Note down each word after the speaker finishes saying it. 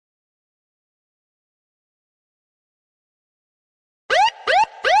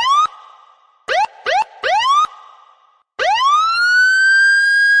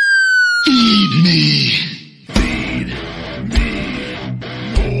Feed me. Feed me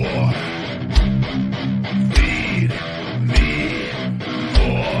more. Feed me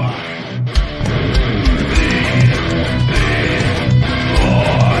more. Feed me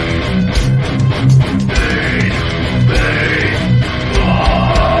more. Feed me more.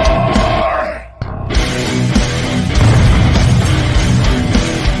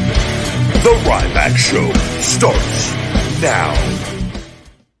 The Ryback Show starts now.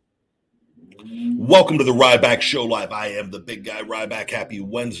 Welcome to the Ryback Show Live. I am the big guy Ryback. Happy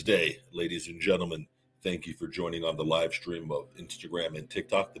Wednesday, ladies and gentlemen. Thank you for joining on the live stream of Instagram and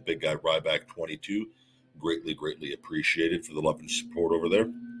TikTok. The big guy Ryback 22. Greatly appreciated for the love and support over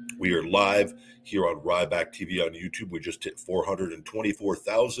there. We are live here on Ryback TV on YouTube. We just hit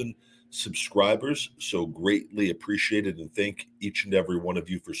 424,000 subscribers. So greatly appreciated and thank each and every one of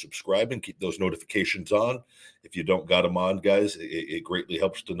you for subscribing. Keep those notifications on. If you don't got them on, guys, it greatly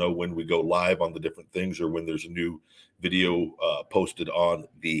helps to know when we go live on the different things or when there's a new video posted on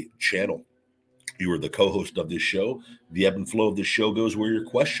the channel. You are the co-host of this show. The ebb and flow of this show goes where your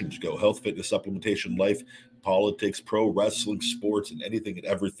questions go. Health, fitness, supplementation, life, politics, pro wrestling, sports, and anything and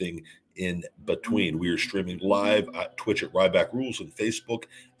everything in between. We are streaming live at Twitch at Ryback Rules and Facebook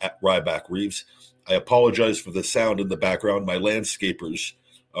at Ryback Reeves. I apologize for the sound in the background. My landscapers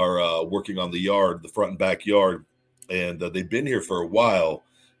are working on the yard, the front and back yard, and they've been here for a while,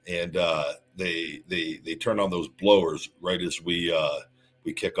 and they turn on those blowers right as we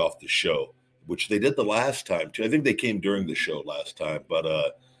kick off the show, which they did the last time too. I think they came during the show last time, but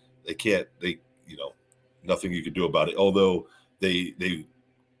nothing you could do about it. Although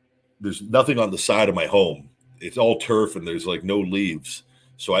there's nothing on the side of my home. It's all turf and there's like no leaves.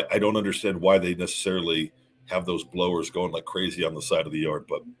 So I don't understand why they necessarily have those blowers going like crazy on the side of the yard,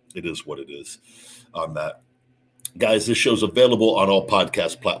 but it is what it is on that. Guys, this show's available on all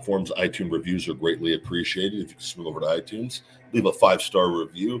podcast platforms. iTunes reviews are greatly appreciated. If you can swing over to iTunes, leave a 5-star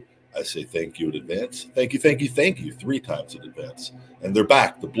review. I say thank you in advance. Thank you 3 times in advance. And they're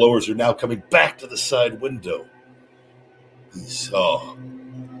back. The blowers are now coming back to the side window. These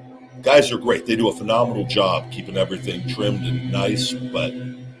guys are great. They do a phenomenal job keeping everything trimmed and nice, but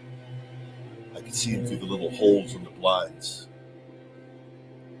I can see them through the little holes in the blinds.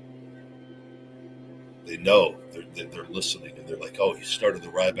 They know they're listening, and they're like, "Oh, you started the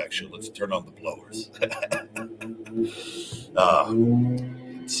Ryback Show. Let's turn on the blowers."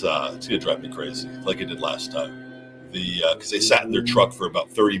 It's gonna drive me crazy, like it did last time. Because they sat in their truck for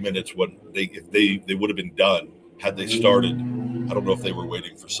about 30 minutes. When if they would have been done had they started. I don't know if they were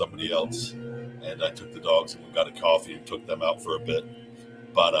waiting for somebody else. And I took the dogs and we got a coffee and took them out for a bit.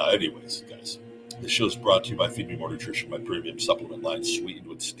 But anyways, guys, this show is brought to you by Feed Me More Nutrition, my premium supplement line, sweetened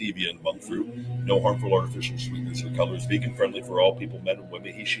with stevia and monk fruit. No harmful artificial sweeteners or colors. Vegan friendly for all people, men and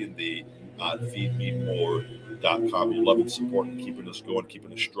women. He, she, and thee on feedmemore.com. Your love and support and keeping us going,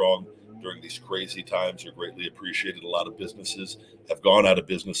 keeping us strong during these crazy times are greatly appreciated. A lot of businesses have gone out of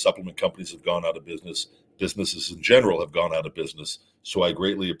business. Supplement companies have gone out of business. Businesses in general have gone out of business. So I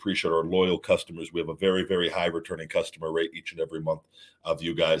greatly appreciate our loyal customers. We have a very, very high returning customer rate each and every month of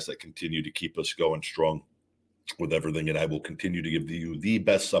you guys that continue to keep us going strong with everything. And I will continue to give you the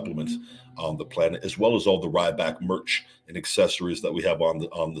best supplements on the planet, as well as all the Ryback merch and accessories that we have on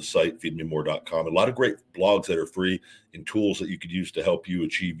the site, feedmemore.com. A lot of great blogs that are free and tools that you could use to help you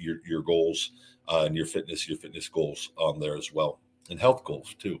achieve your goals and your fitness goals on there as well. And health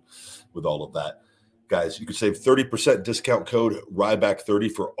goals too, with all of that. Guys, you can save 30% discount code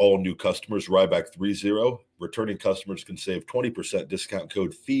Ryback30 for all new customers, Ryback30. Returning customers can save 20% discount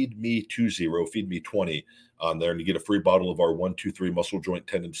code FEEDME20, FEEDME20 on there. And you get a free bottle of our 123 muscle joint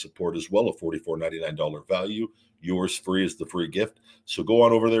tendon support as well, a $44.99 value. Yours free is the free gift. So go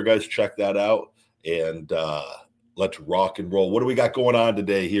on over there, guys. Check that out. And let's rock and roll. What do we got going on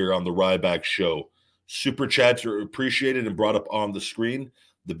today here on the Ryback Show? Super chats are appreciated and brought up on the screen.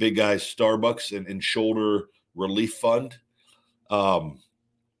 The big guy's Starbucks and shoulder relief fund. I'm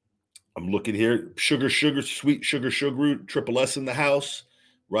looking here. Sugar, sweet sugar, Triple S in the house.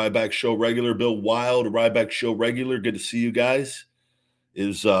 Ryback Show regular. Bill Wild, Ryback Show regular. Good to see you guys.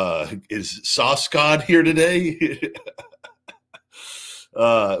 Is Sauce God here today?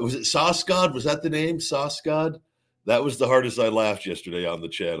 Was it Sauce God? Was that the name? Sauce God? That was the hardest I laughed yesterday on the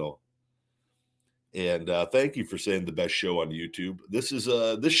channel. And thank you for saying the best show on YouTube. This is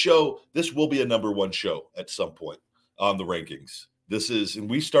this will be a number one show at some point on the rankings. And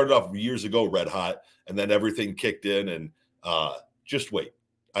we started off years ago red hot, and then everything kicked in. And just wait,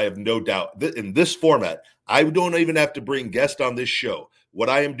 I have no doubt in this format, I don't even have to bring guests on this show. What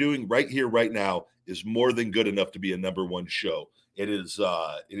I am doing right here, right now, is more than good enough to be a number one show.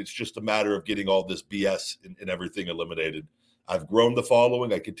 It's just a matter of getting all this BS and everything eliminated. I've grown the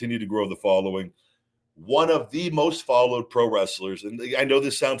following. I continue to grow the following. One of the most followed pro wrestlers, and I know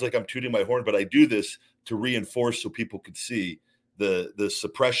this sounds like I'm tooting my horn, but I do this to reinforce so people could see the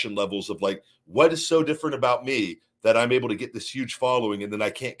suppression levels of like, what is so different about me that I'm able to get this huge following and then I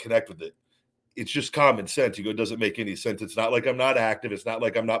can't connect with it. It's just common sense. You go, it doesn't make any sense. It's not like I'm not active. It's not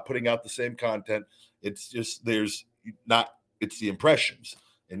like I'm not putting out the same content. It's just it's the impressions,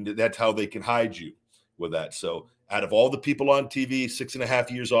 and that's how they can hide you with that. So out of all the people on TV, 6.5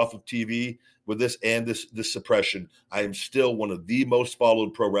 years off of TV with this and this suppression, I am still one of the most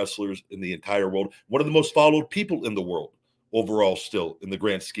followed pro wrestlers in the entire world. One of the most followed people in the world overall, still in the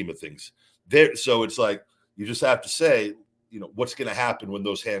grand scheme of things. So it's like, you just have to say, what's going to happen when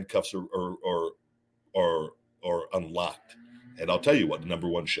those handcuffs are unlocked. And I'll tell you what, the number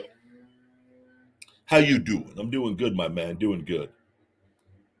one show. How you doing? I'm doing good, my man. Doing good.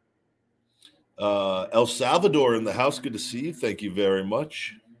 El Salvador in the house. Good to see you. Thank you very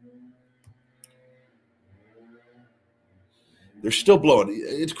much. They're still blowing.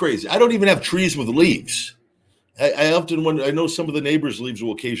 It's crazy. I don't even have trees with leaves. I often wonder, I know some of the neighbors' leaves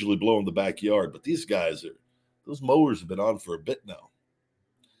will occasionally blow in the backyard, but these guys those mowers have been on for a bit now.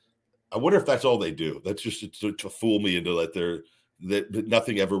 I wonder if that's all they do. That's just to fool me into that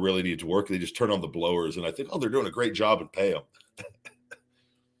nothing ever really needs to work. They just turn on the blowers, and I think, they're doing a great job and pay them.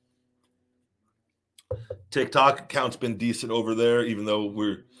 TikTok account's been decent over there, even though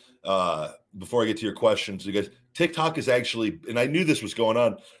we're before I get to your questions, you guys, TikTok is actually, and I knew this was going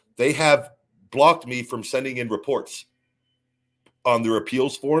on, they have blocked me from sending in reports on their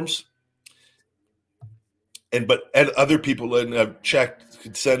appeals forms. But other people have checked,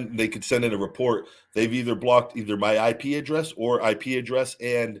 they could send in a report. They've either blocked either my IP address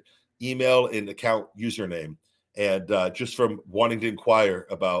and email and account username, and just from wanting to inquire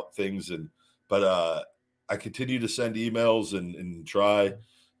about things. But I continue to send emails and try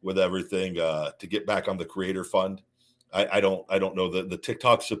with everything to get back on the creator fund. I don't know the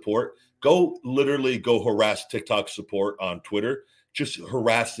TikTok support. Go harass TikTok support on Twitter. Just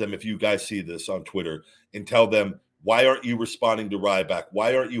harass them if you guys see this on Twitter and tell them, why aren't you responding to Ryback?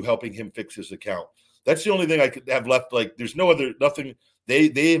 Why aren't you helping him fix his account? That's the only thing I could have left. Like, there's nothing.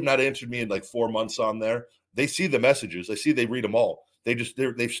 They have not answered me in like 4 months on there. They see the messages. I see they read them all.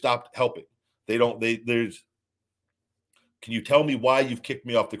 They've stopped helping. Can you tell me why you've kicked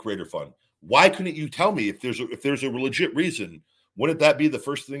me off the creator fund? Why couldn't you tell me if there's a legit reason? Wouldn't that be the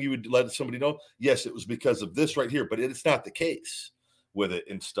first thing you would let somebody know? Yes, it was because of this right here, but it's not the case with it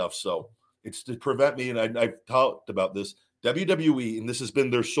and stuff. So it's to prevent me. And I've talked about this. WWE, and this has been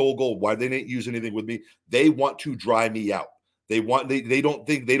their sole goal, why they didn't use anything with me. They want to dry me out. They don't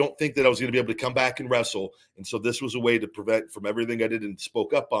think that I was going to be able to come back and wrestle. And so this was a way to prevent from everything I did and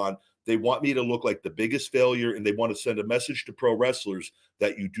spoke up on. They want me to look like the biggest failure, and they want to send a message to pro wrestlers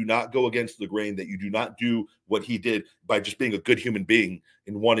that you do not go against the grain, that you do not do what he did by just being a good human being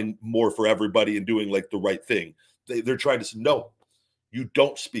and wanting more for everybody and doing like the right thing. They're trying to say, no, you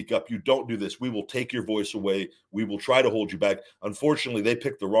don't speak up. You don't do this. We will take your voice away. We will try to hold you back. Unfortunately, they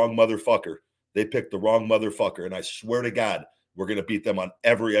picked the wrong motherfucker. And I swear to God, we're going to beat them on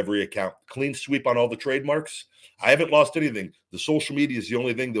every account. Clean sweep on all the trademarks. I haven't lost anything. The social media is the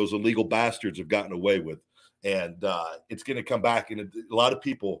only thing those illegal bastards have gotten away with. And it's going to come back. And a lot of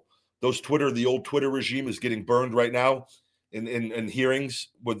people, the old Twitter regime is getting burned right now in hearings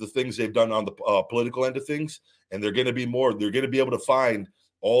with the things they've done on the political end of things. And they're going to be able to find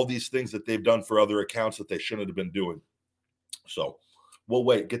all these things that they've done for other accounts that they shouldn't have been doing. So we'll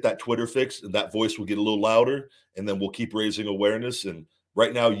wait, get that Twitter fixed, and that voice will get a little louder, and then we'll keep raising awareness. And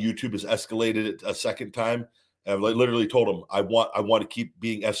right now, YouTube has escalated it a second time. And I've literally told them, I want to keep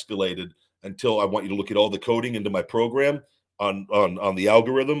being escalated until I want you to look at all the coding into my program on the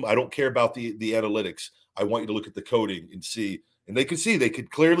algorithm. I don't care about the analytics. I want you to look at the coding and see. And they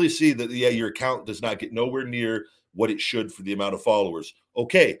could clearly see that, your account does not get nowhere near what it should for the amount of followers.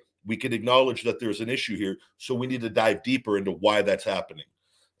 Okay, we can acknowledge that there's an issue here, so we need to dive deeper into why that's happening.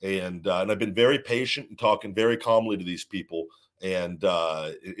 And I've been very patient and talking very calmly to these people, and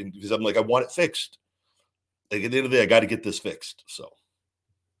because I'm like, I want it fixed. Like, at the end of the day, I got to get this fixed. So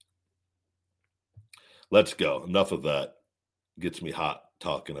let's go. Enough of that. Gets me hot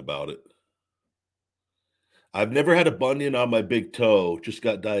talking about it. I've never had a bunion on my big toe. Just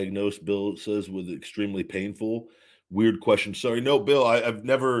got diagnosed, Bill says, with extremely painful. Weird question. Sorry. No, Bill,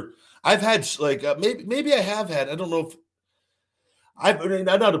 I've had like, maybe I have had, I don't know if I'm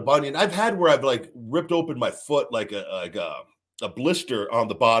not a bunion. I've had where I've like ripped open my foot like a a blister on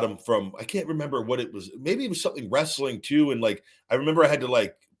the bottom from, I can't remember what it was. Maybe it was something wrestling too. And like, I remember I had to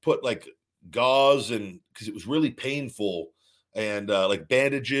like put like gauze and because it was really painful and like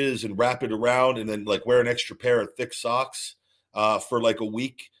bandages and wrap it around and then like wear an extra pair of thick socks for like a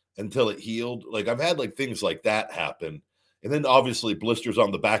week until it healed. Like I've had like things like that happen. And then obviously blisters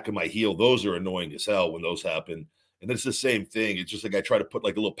on the back of my heel. Those are annoying as hell when those happen. And it's the same thing. It's just like I try to put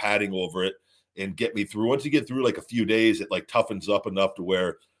like a little padding over it and get me through. Once you get through like a few days, it like toughens up enough to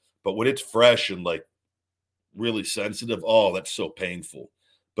where, but when it's fresh and like really sensitive, oh, that's so painful.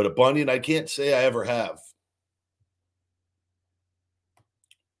 But a bunion, I can't say I ever have.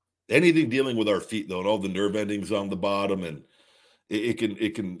 Anything dealing with our feet though, and all the nerve endings on the bottom, and it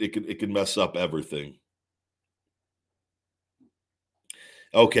can mess up everything.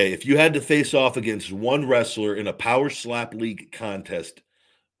 Okay, if you had to face off against one wrestler in a power slap league contest,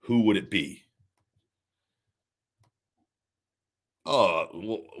 who would it be?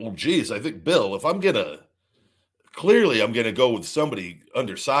 Well, geez, I think Bill. If I'm gonna clearly, I'm gonna go with somebody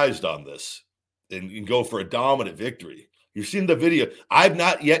undersized on this and go for a dominant victory. You've seen the video. I've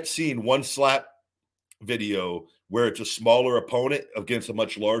not yet seen one slap video where it's a smaller opponent against a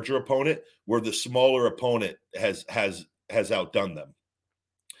much larger opponent, where the smaller opponent has outdone them.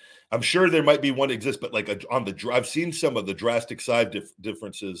 I'm sure there might be one exist, but like on the, I've seen some of the drastic size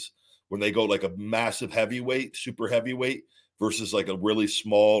differences when they go like a massive heavyweight, super heavyweight versus like a really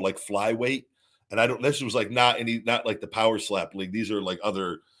small like flyweight. And I don't. This was like not like the Power Slap League. These are like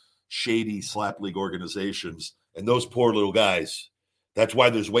other shady slap league organizations, and those poor little guys. That's why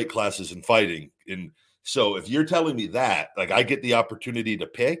there's weight classes in fighting. And so if you're telling me that, like I get the opportunity to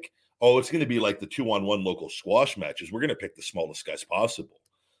pick, oh, it's going to be like the 2-on-1 local squash matches. We're going to pick the smallest guys possible.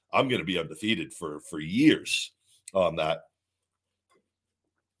 I'm going to be undefeated for years on that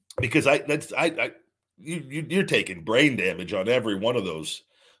because you're taking brain damage on every one of those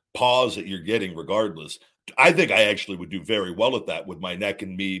paws that you're getting regardless. I think I actually would do very well at that with my neck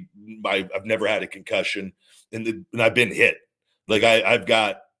and me. I've never had a concussion and I've been hit. Like I've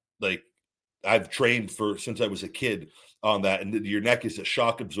got like I've trained for since I was a kid on that, and your neck is a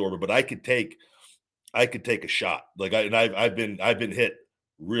shock absorber. But I could take a shot. Like I've been hit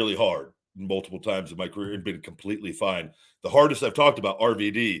really hard multiple times in my career and been completely fine. The hardest I've talked about,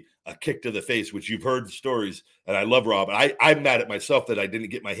 RVD, a kick to the face, which you've heard the stories, and I love Rob. I'm mad at myself that I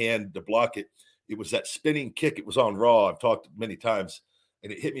didn't get my hand to block it. It was that spinning kick. It was on Raw. I've talked many times,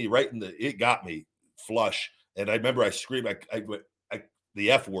 and it hit me right in it got me flush. And I remember I screamed, I went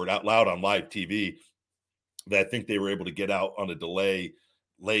the F word out loud on live TV that I think they were able to get out on a delay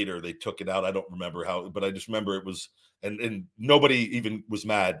later. They took it out. I don't remember how, but I just remember it was, and nobody even was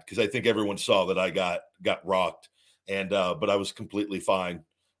mad because I think everyone saw that I got rocked. And but I was completely fine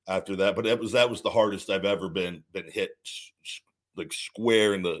after that. But that was the hardest I've ever been hit like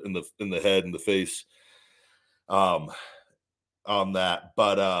square in the head and the face on that.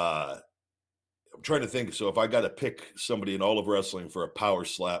 But I'm trying to think. So if I got to pick somebody in all of wrestling for a power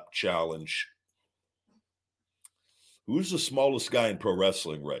slap challenge, who's the smallest guy in pro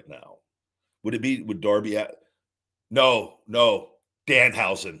wrestling right now? Would Darby? No,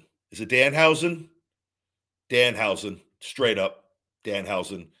 Danhausen. Is it Danhausen? Danhausen, straight up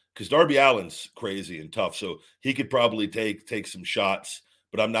Danhausen, because Darby Allin's crazy and tough, so he could probably take some shots.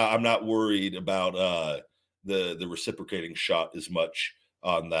 But I'm not worried about the reciprocating shot as much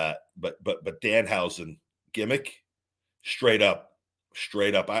on that. But Danhausen gimmick, straight up.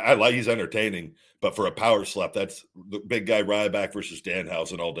 I like he's entertaining, but for a power slap, that's the big guy Ryback versus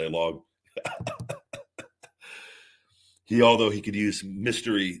Danhausen all day long. Although he could use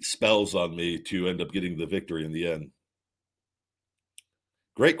mystery spells on me to end up getting the victory in the end.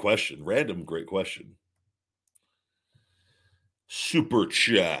 Great question. Random great question. Super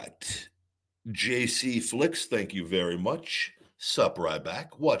chat. JC Flicks, thank you very much. Sup,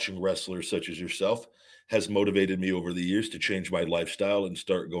 Ryback. Watching wrestlers such as yourself has motivated me over the years to change my lifestyle and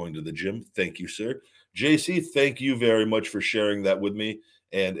start going to the gym. Thank you, sir. JC, thank you very much for sharing that with me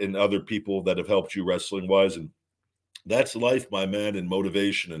and other people that have helped you wrestling-wise. And that's life, my man, and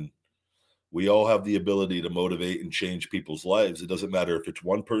motivation. And we all have the ability to motivate and change people's lives. It doesn't matter if it's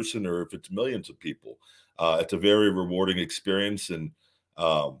one person or if it's millions of people. It's a very rewarding experience. And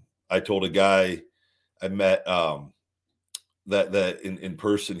I told a guy I met that in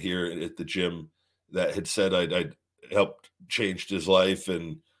person here at the gym that had said I'd helped changed his life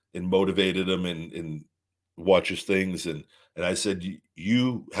and motivated him and watches things. And I said,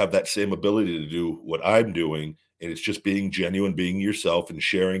 you have that same ability to do what I'm doing And it's just being genuine, being yourself, and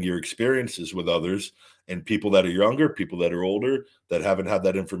sharing your experiences with others and people that are younger, people that are older, that haven't had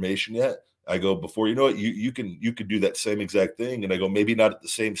that information yet. I go, before you know it, you can do that same exact thing. And I go, maybe not at the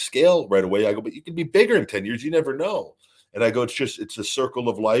same scale right away. I go, but you can be bigger in 10 years. You never know. And I go, it's a circle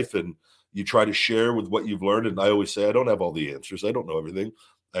of life, and you try to share with what you've learned. And I always say, I don't have all the answers. I don't know everything.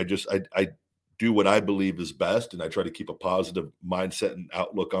 I do what I believe is best, and I try to keep a positive mindset and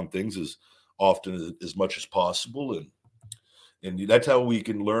outlook on things as often as much as possible. And that's how we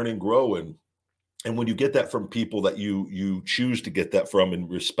can learn and grow. And when you get that from people that you choose to get that from and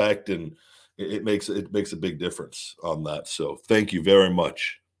respect, and it makes a big difference on that. So thank you very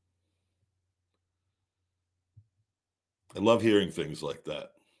much. I love hearing things like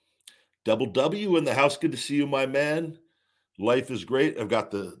that. Double W in the house. Good to see you, my man. Life is great. I've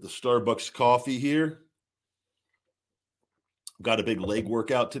got the Starbucks coffee here. Got a big leg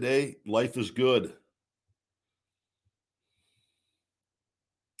workout today. Life is good.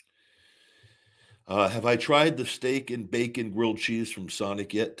 Have I tried the steak and bacon grilled cheese from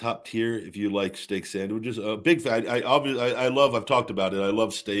Sonic yet? Top tier if you like steak sandwiches. Big fan. I love. I've talked about it. I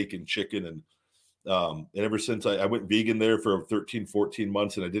love steak and chicken, and ever since I went vegan there for 13, 14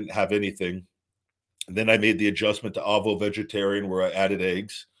 months, and I didn't have anything. And then I made the adjustment to ovo vegetarian, where I added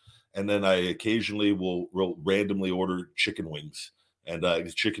eggs, and then I occasionally will randomly order chicken wings. And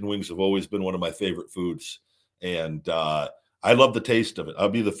chicken wings have always been one of my favorite foods, and I love the taste of it. I'll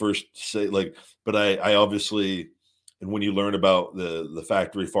be the first to say, like, but I obviously, and when you learn about the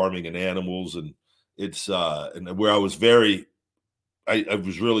factory farming and animals, and it's and where I was I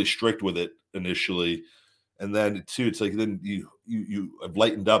was really strict with it initially, and then too, it's like then you have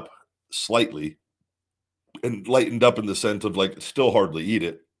lightened up slightly, and lightened up in the sense of like still hardly eat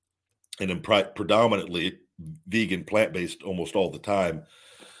it, and I'm predominantly vegan, plant based almost all the time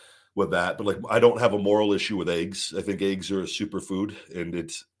with that. But like I don't have a moral issue with eggs. I think eggs are a superfood,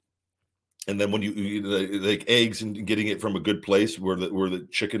 and then when you like eggs and getting it from a good place where the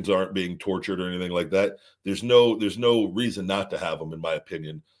chickens aren't being tortured or anything like that, there's no reason not to have them, in my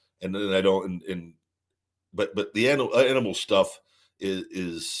opinion. And then I don't but the animal stuff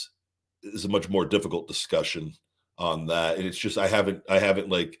is a much more difficult discussion on that. And it's just I haven't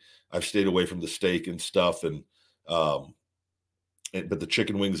like I've stayed away from the steak and stuff, um but the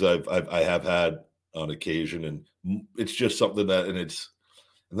chicken wings I have had on occasion, and it's just something that,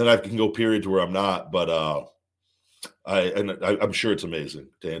 and then I can go periods where I'm not, but I'm sure it's amazing,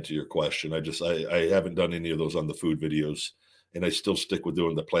 to answer your question. I haven't done any of those on the food videos, and I still stick with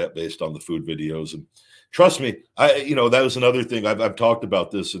doing the plant based on the food videos. And trust me, that was another thing I've talked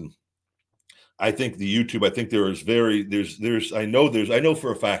about this, and I think the YouTube. I think I know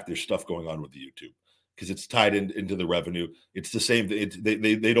for a fact there's stuff going on with the YouTube, because it's tied into the revenue. It's the same.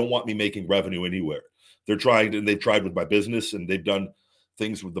 They don't want me making revenue anywhere. They've tried with my business, and they've done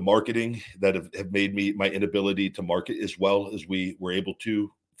things with the marketing that have made my inability to market as well as we were able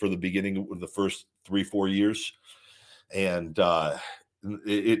to for the beginning of the first 3-4 years. And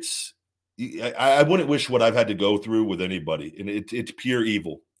it's I wouldn't wish what I've had to go through with anybody, and it's pure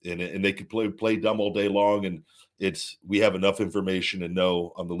evil. And they could play dumb all day long, and we have enough information and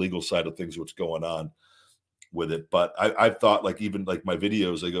know on the legal side of things what's going on with it. But I've thought, like, even like my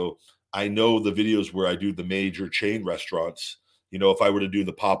videos, I know the videos where I do the major chain restaurants. If I were to do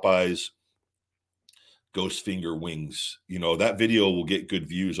the Popeyes ghost finger wings, that video will get good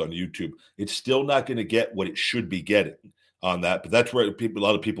views on YouTube. It's still not going to get what it should be getting on that, but that's where a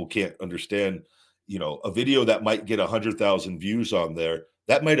lot of people can't understand. A video that might get 100,000 views on there,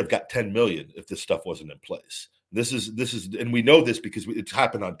 that might have got 10 million if this stuff wasn't in place. This is, and we know this because it's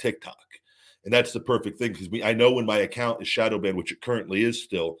happened on TikTok, and that's the perfect thing, because I know when my account is shadow banned, which it currently is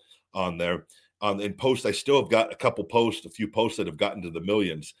still on there. In post, I still have got a few posts that have gotten to the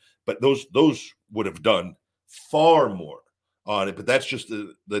millions, but those would have done far more on it. But that's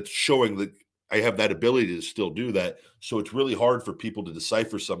that's showing that I have that ability to still do that. So it's really hard for people to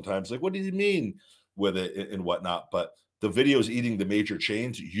decipher sometimes, like, what do you mean with it and whatnot? But the videos eating the major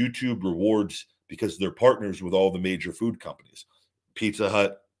chains, YouTube rewards, because they're partners with all the major food companies: Pizza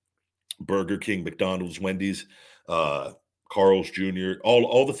Hut, Burger King, McDonald's, Wendy's, Carl's Jr.,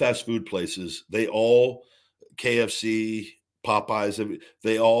 all the fast food places. They all, KFC, Popeyes,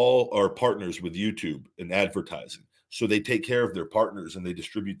 they all are partners with YouTube and advertising. So they take care of their partners, and they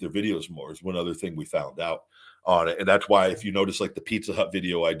distribute their videos more, is one other thing we found out on it. And that's why, if you notice, like the Pizza Hut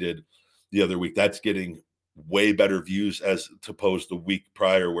video I did the other week, that's getting way better views as opposed to the week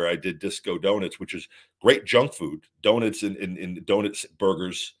prior, where I did Disco Donuts, which is great junk food, donuts and donuts,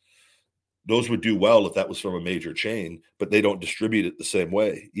 burgers, those would do well if that was from a major chain, but they don't distribute it the same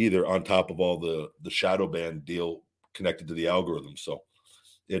way either, on top of all the shadow ban deal connected to the algorithm. So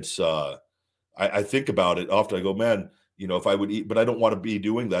it's I think about it often. I go, man, if I would eat, but I don't want to be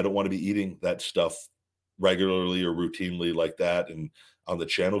doing that. I don't want to be eating that stuff regularly or routinely like that and on the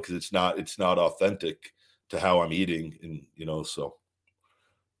channel, because it's not authentic to how I'm eating. And so,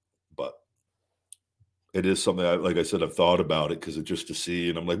 but it is something like I said, I've thought about it, because it's just to see,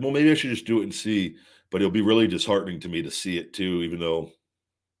 and I'm like, well, maybe I should just do it and see, but it'll be really disheartening to me to see it too, even though.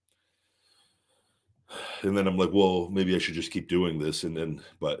 And then I'm like, well, maybe I should just keep doing this. And then,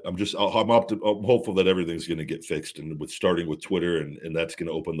 but I'm hopeful that everything's going to get fixed, and starting with Twitter, and that's going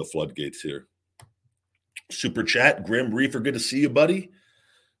to open the floodgates here. Super chat, Grim Reefer, good to see you, buddy.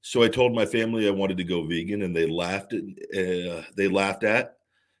 So I told my family I wanted to go vegan, and they laughed at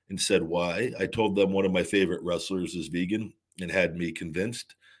and said, why? I told them one of my favorite wrestlers is vegan and had me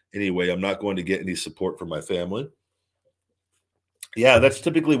convinced. Anyway, I'm not going to get any support from my family. Yeah, that's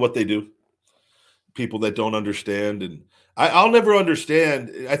typically what they do. People that don't understand, and I'll never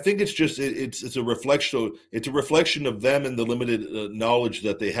understand. I think it's just it's a reflection. It's a reflection of them and the limited knowledge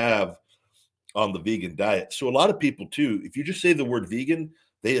that they have on the vegan diet. So a lot of people too, if you just say the word vegan,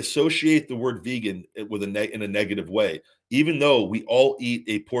 they associate the word vegan with in a negative way, even though we all eat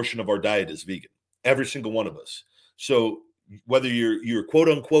a portion of our diet as vegan, every single one of us. So whether you're quote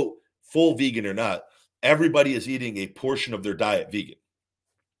unquote full vegan or not, everybody is eating a portion of their diet vegan.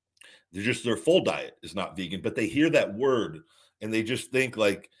 Their full diet is not vegan, but they hear that word and they just think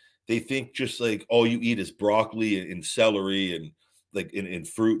just like all you eat is broccoli and celery and like in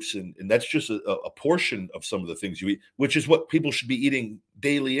fruits, and that's just a portion of some of the things you eat, which is what people should be eating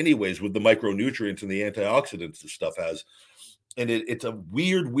daily anyways, with the micronutrients and the antioxidants this stuff has. And it's a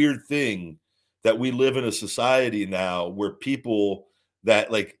weird thing that we live in a society now where people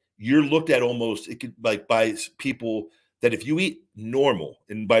that like you're looked at almost, it could like by people that if you eat normal,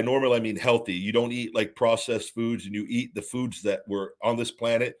 and by normal I mean healthy, you don't eat like processed foods, and you eat the foods that were on this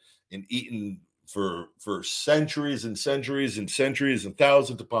planet and eaten for centuries and centuries and centuries and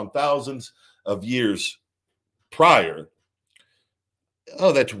thousands upon thousands of years prior.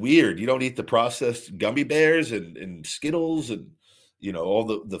 Oh, that's weird. You don't eat the processed gummy bears and Skittles and all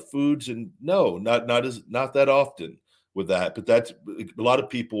the foods, and no, not that often with that. But that's a lot of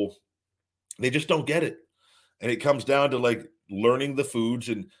people, they just don't get it. And it comes down to like learning the foods.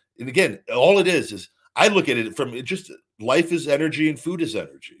 And again, all it is I look at it from just life is energy and food is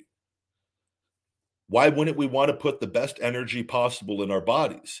energy. Why wouldn't we want to put the best energy possible in our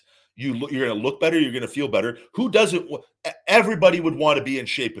bodies? You're going to look better. You're going to feel better. Who doesn't? Everybody would want to be in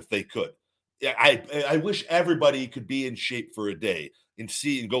shape if they could. I wish everybody could be in shape for a day and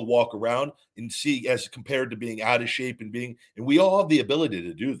see and go walk around and see, as compared to being out of shape and we all have the ability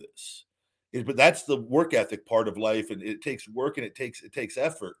to do this. But that's the work ethic part of life, and it takes work, and it takes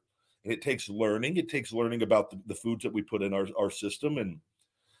effort, and it takes learning. It takes learning about the foods that we put in our system, and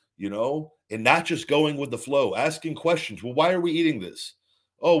and not just going with the flow, asking questions. Well, why are we eating this?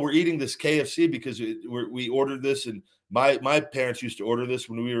 Oh, we're eating this KFC because we ordered this, and my parents used to order this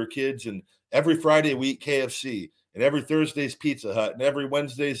when we were kids, and every Friday we eat KFC, and every Thursday's Pizza Hut, and every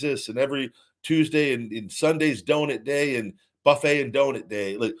Wednesday's this, and every Tuesday and Sunday's donut day and buffet and donut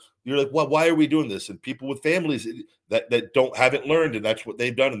day. Like, you're like, well, why are we doing this? And people with families that haven't learned, and that's what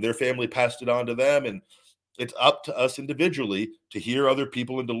they've done, and their family passed it on to them, and it's up to us individually to hear other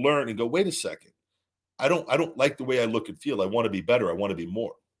people and to learn and go, wait a second. I don't like the way I look and feel. I want to be better. I want to be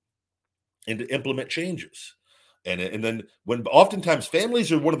more, and to implement changes. And then when oftentimes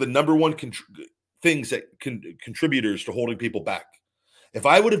families are one of the number one things that contributors to holding people back. If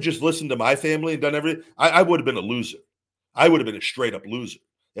I would have just listened to my family and done everything, I would have been a loser. I would have been a straight up loser.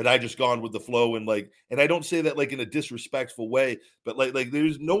 And I just gone with the flow, and I don't say that like in a disrespectful way, but like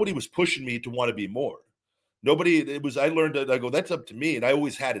there's nobody was pushing me to want to be more. I learned that I go, that's up to me. And I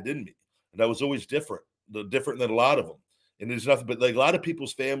always had it in me. And I was always different than a lot of them. And there's nothing, but like a lot of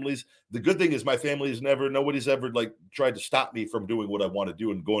people's families, the good thing is my family has nobody's ever like tried to stop me from doing what I want to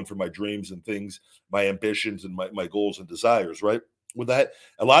do and going for my dreams and things, my ambitions and my goals and desires. Right. With that,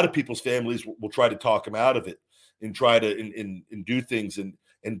 a lot of people's families will try to talk them out of it and try to, and do things.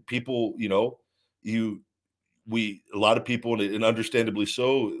 And people, a lot of people, and understandably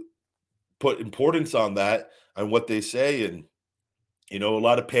so, put importance on that, on what they say. And, a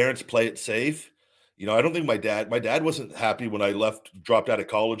lot of parents play it safe. I don't think my dad wasn't happy when I dropped out of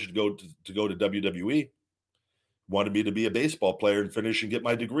college to go to WWE. Wanted me to be a baseball player and finish and get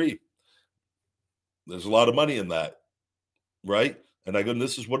my degree. There's a lot of money in that. Right. And I go,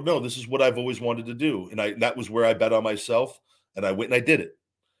 this is what I've always wanted to do. And that was where I bet on myself, and I went and I did it.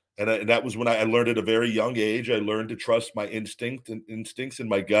 And that was when I learned at a very young age. I learned to trust my instincts and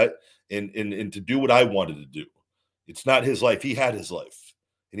my gut, and to do what I wanted to do. It's not his life. He had his life,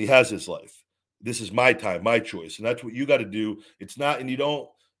 and he has his life. This is my time, my choice, and that's what you got to do. It's not, and you don't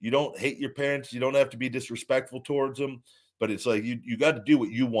hate your parents. You don't have to be disrespectful towards them, but it's like you got to do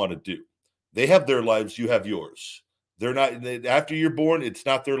what you want to do. They have their lives. You have yours. They're not after you're born. It's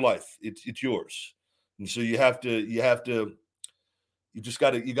not their life. It's yours, and so you got to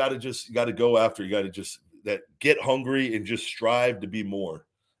go after. You got to just that get hungry and just strive to be more,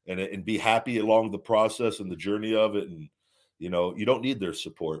 and be happy along the process and the journey of it. And you don't need their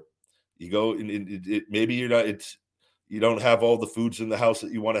support. You go and maybe you're not. You don't have all the foods in the house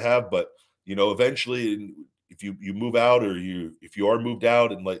that you want to have, but eventually, if you move out, or if you are moved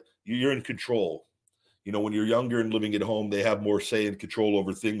out, and like you're in control. When you're younger and living at home, they have more say and control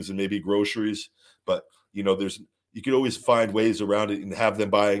over things and maybe groceries. But there's you could always find ways around it and have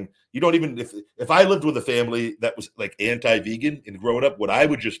them buying. You don't even if I lived with a family that was like anti-vegan and growing up, what I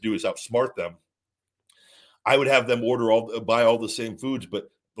would just do is outsmart them. I would have them buy all the same foods,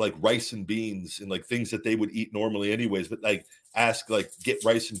 but like rice and beans and like things that they would eat normally anyways. But like get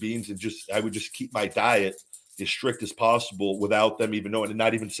rice and beans, and I would just keep my diet as strict as possible without them even knowing, and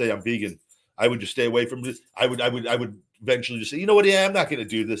not even say I'm vegan. I would just stay away from it. I would eventually just say, you know what? Yeah, I'm not going to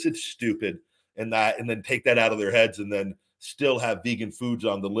do this. It's stupid, and then take that out of their heads, and then still have vegan foods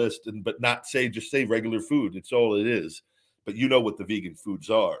on the list, but not just say regular food. It's all it is. But you know what the vegan foods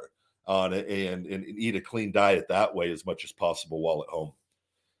are on it, and eat a clean diet that way as much as possible while at home.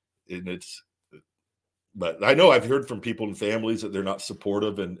 But I know I've heard from people in families that they're not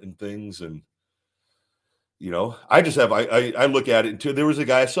supportive and things, and I just I look at it too. There was a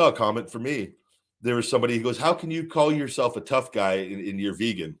guy, I saw a comment for me. There was somebody who goes, "How can you call yourself a tough guy and you're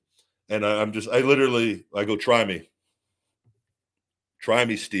vegan?" And I go, "Try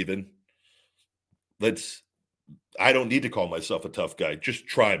me, Steven. I don't need to call myself a tough guy. Just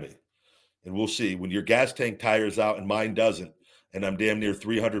try me. And we'll see. When your gas tank tires out and mine doesn't, and I'm damn near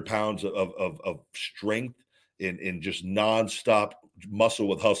 300 pounds of strength and just nonstop muscle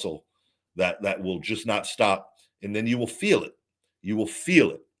with hustle that will just not stop. And then you will feel it. You will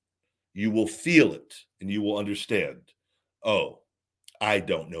feel it. You will feel it, and you will understand. Oh, I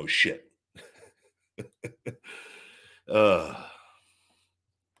don't know shit." uh,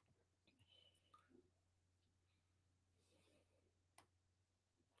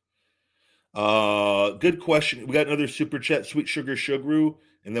 Good question. We got another super chat, Sweet Sugar Sugaru,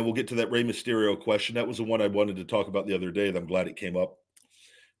 and then we'll get to that Rey Mysterio question. That was the one I wanted to talk about the other day, and I'm glad it came up.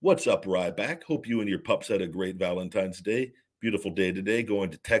 What's up, Ryback? Hope you and your pups had a great Valentine's Day. Beautiful day today.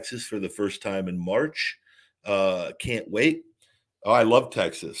 Going to Texas for the first time in March. Can't wait. Oh, I love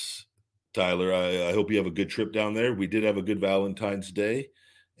Texas, Tyler. I hope you have a good trip down there. We did have a good Valentine's Day,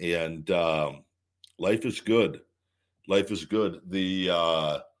 and life is good. Life is good.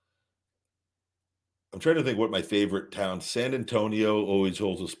 I'm trying to think what my favorite town. San Antonio always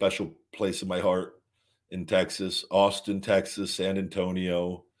holds a special place in my heart in Texas. Austin, Texas, San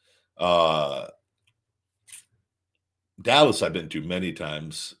Antonio. Dallas I've been to many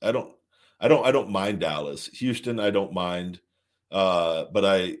times. I don't mind Dallas. Houston I don't mind.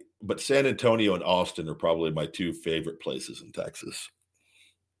 But San Antonio and Austin are probably my two favorite places in Texas.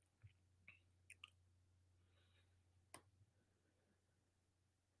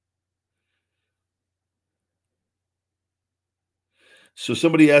 So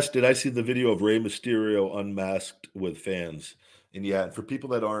somebody asked, did I see the video of Rey Mysterio unmasked with fans? And yeah, for people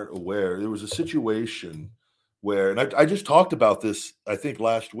that aren't aware, there was a situation where, and I just talked about this, I think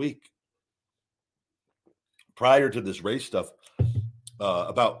last week, prior to this race stuff,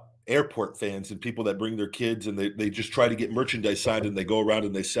 about airport fans and people that bring their kids and they just try to get merchandise signed, and they go around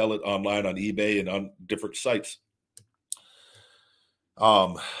and they sell it online on eBay and on different sites.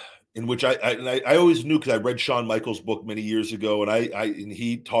 In which I always knew, because I read Shawn Michaels' book many years ago, and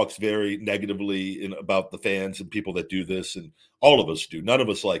he talks very negatively about the fans and people that do this, and all of us do. None of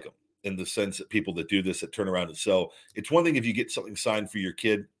us like them, in the sense that people that do this, that turn around and sell. It's one thing if you get something signed for your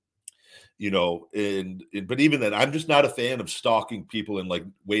kid, but even then, I'm just not a fan of stalking people and like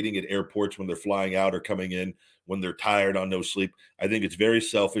waiting at airports when they're flying out or coming in when they're tired on no sleep. I think it's very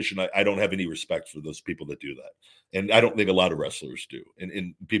selfish, and I don't have any respect for those people that do that. And I don't think a lot of wrestlers do,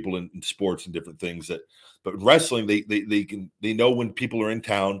 and people in sports and different things but in wrestling, they know when people are in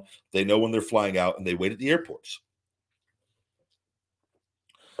town, they know when they're flying out, and they wait at the airports.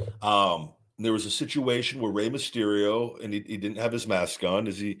 There was a situation where Rey Mysterio, and he didn't have his mask on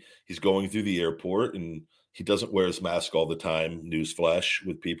as he's going through the airport, and He doesn't wear his mask all the time. Newsflash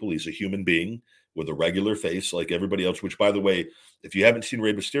with people. He's a human being with a regular face like everybody else, which, by the way, if you haven't seen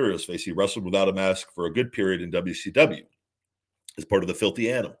Rey Mysterio's face, he wrestled without a mask for a good period in WCW as part of the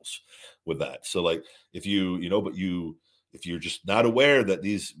Filthy Animals with that. So like if if you're just not aware that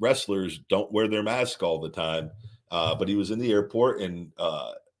these wrestlers don't wear their mask all the time, but he was in the airport and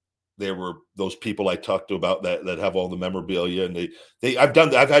there were those people I talked to about that have all the memorabilia, and I've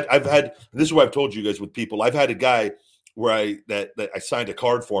had this is what I've told you guys with people. I've had a guy where I signed a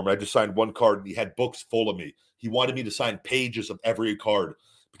card for him. I just signed one card and he had books full of me. He wanted me to sign pages of every card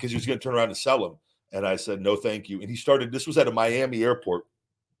because he was going to turn around and sell them. And I said, no, thank you. And he started, this was at a Miami airport,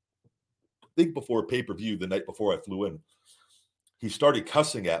 I think before a pay-per-view the night before I flew in. He started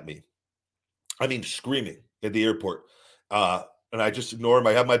cussing at me. I mean, screaming at the airport. And I just ignore him.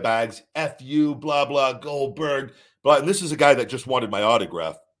 I have my bags. F you, blah, blah, Goldberg. Blah. And this is a guy that just wanted my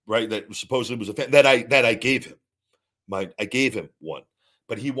autograph, right? That supposedly was a fan that I gave him. I gave him one.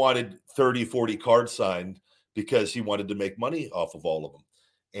 But he wanted 30, 40 cards signed because he wanted to make money off of all of them.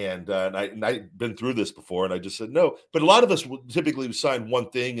 And I've been through this before, and I just said no. But a lot of us will typically sign one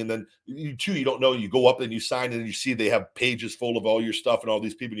thing, and then you don't know. You go up and you sign, and you see they have pages full of all your stuff and all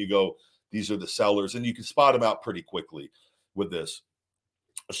these people, and you go, these are the sellers, and you can spot them out pretty quickly with this.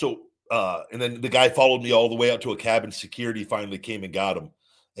 So, and then the guy followed me all the way out to a cabin. Security finally came and got him.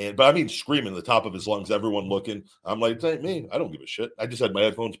 But I mean, screaming at the top of his lungs, everyone looking. I'm like, it ain't me. I don't give a shit. I just had my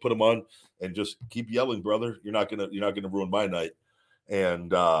headphones, put them on, and just keep yelling, brother. You're not gonna ruin my night.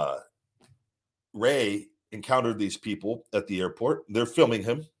 And Ray encountered these people at the airport. They're filming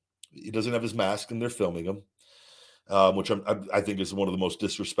him. He doesn't have his mask, and they're filming him, which I think is one of the most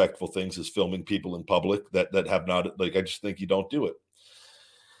disrespectful things, is filming people in public that have not, like, I just think you don't do it.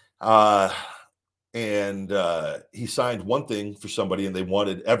 And he signed one thing for somebody, and they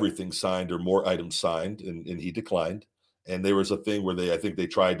wanted everything signed or more items signed, and he declined. And there was a thing where I think they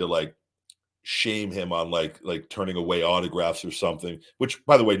tried to like shame him on like turning away autographs or something, which,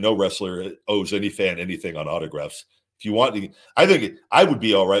 by the way, no wrestler owes any fan anything on autographs. If you want to, I think I would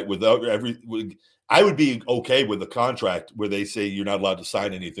be all right with I would be okay with a contract where they say you're not allowed to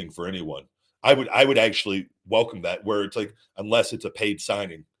sign anything for anyone. I would actually welcome that, where it's like, unless it's a paid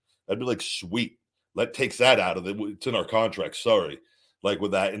signing, I'd be like, sweet, takes that out of it. It's in our contract. Sorry. Like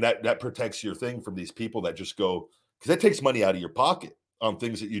with that, and that protects your thing from these people that just go, because that takes money out of your pocket on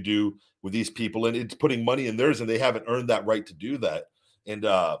things that you do with these people, and it's putting money in theirs, and they haven't earned that right to do that. And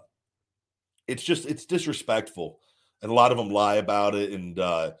it's disrespectful, and a lot of them lie about it. And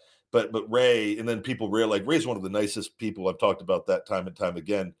but Ray, and then people realize Ray's one of the nicest people. I've talked about that time and time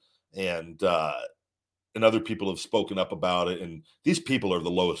again, and other people have spoken up about it. And these people are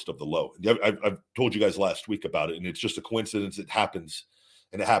the lowest of the low. I've told you guys last week about it, and it's just a coincidence. It happens,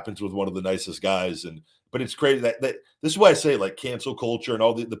 and it happens with one of the nicest guys. But it's crazy that this is why I say, like, cancel culture and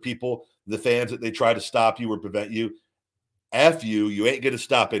all the people, the fans that they try to stop you or prevent you. F you, you ain't going to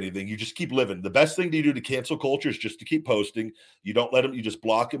stop anything. You just keep living. The best thing to do to cancel culture is just to keep posting. You don't let them, you just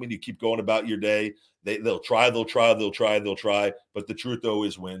block them, and you keep going about your day. They'll try. But the truth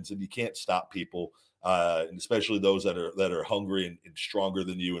always wins, and you can't stop people. And especially those that are hungry and stronger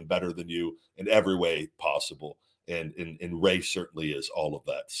than you and better than you in every way possible. And Ray certainly is all of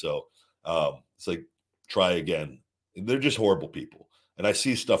that. So it's like, try again. They're just horrible people. And I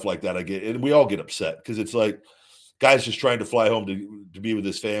see stuff like that. And we all get upset, because it's like, guy's just trying to fly home to be with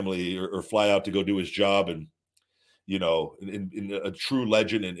his family, or fly out to go do his job. And, in a true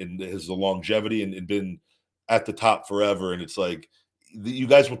legend, and his longevity, and been at the top forever. And it's like, you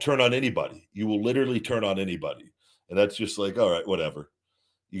guys will turn on anybody. You will literally turn on anybody. And that's just like, all right, whatever.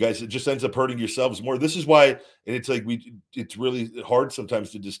 You guys, it just ends up hurting yourselves more. This is why, and it's like, it's really hard sometimes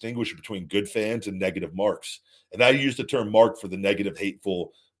to distinguish between good fans and negative marks. And I use the term mark for the negative,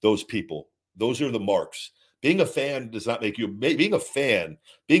 hateful, those people. Those are the marks. Being a fan does not make you, being a fan,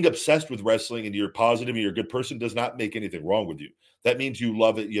 being obsessed with wrestling, and you're positive and you're a good person, does not make anything wrong with you. That means you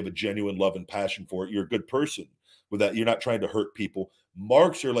love it. You have a genuine love and passion for it. You're a good person with that. You're not trying to hurt people.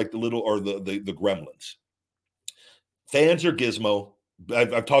 Marks are like the gremlins. Fans are Gizmo.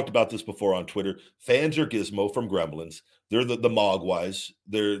 I've talked about this before on Twitter. Fans are Gizmo from Gremlins. They're the Mogwais.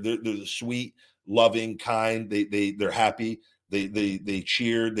 They're the sweet, loving, kind. They're happy. They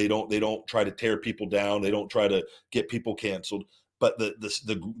cheer. They don't try to tear people down. They don't try to get people canceled. But the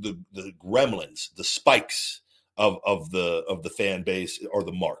Gremlins, the spikes of the fan base, are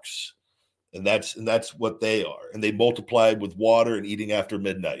the marks, and that's what they are. And they multiply with water and eating after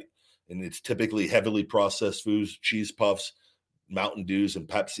midnight. And it's typically heavily processed foods, cheese puffs, Mountain Dews, and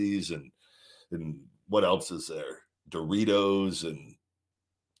Pepsis, and what else is there? Doritos and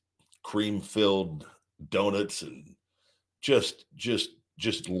cream-filled donuts and just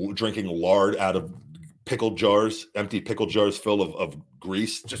drinking lard out of pickle jars, empty pickle jars full of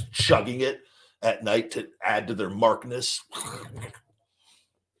grease, just chugging it at night to add to their markness.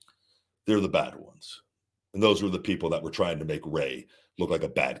 They're the bad ones. And those were the people that were trying to make Ray look like a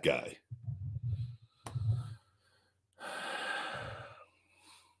bad guy.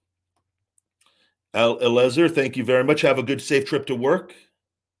 Elezer, thank you very much. Have a good, safe trip to work.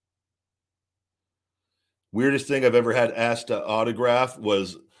 Weirdest thing I've ever had asked to autograph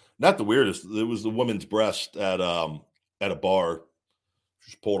was not the weirdest. It was the woman's breast at a bar.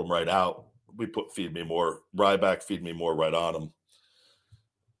 Just pulled them right out. We put "Feed Me More," Ryback, "Feed Me More" right on them.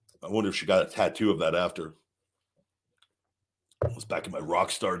 I wonder if she got a tattoo of that after. It was back in my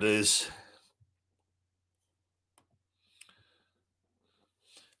rock star days.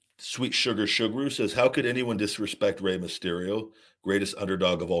 Sweet Sugar Sugaru says, how could anyone disrespect Rey Mysterio? Greatest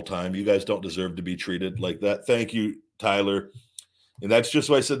underdog of all time. You guys don't deserve to be treated like that. Thank you, Tyler. And that's just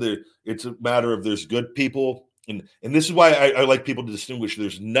why I said there. It's a matter of there's good people. And this is why I like people to distinguish.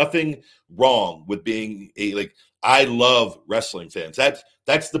 There's nothing wrong with being I love wrestling fans.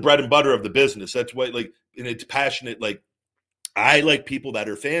 That's the bread and butter of the business. That's why and it's passionate. I like people that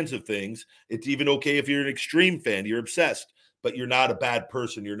are fans of things. It's even okay if you're an extreme fan, you're obsessed, but you're not a bad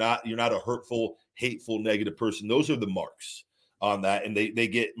person. You're not a hurtful, hateful, negative person. Those are the marks on that. And they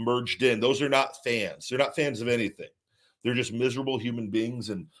get merged in. Those are not fans. They're not fans of anything. They're just miserable human beings.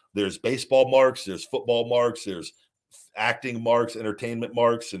 And there's baseball marks, there's football marks, there's acting marks, entertainment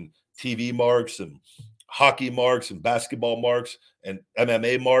marks, and TV marks, and hockey marks, and basketball marks, and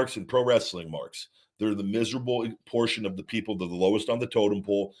MMA marks, and pro wrestling marks. They're the miserable portion of the people. They're the lowest on the totem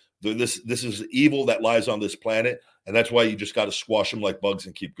pole. This is evil that lies on this planet. And that's why you just got to squash them like bugs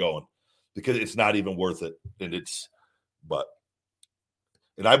and keep going, because it's not even worth it.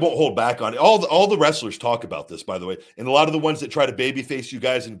 And I won't hold back on it. All the wrestlers talk about this, by the way. And a lot of the ones that try to babyface you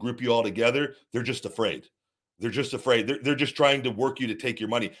guys and group you all together, they're just afraid. They're just afraid. They're just trying to work you to take your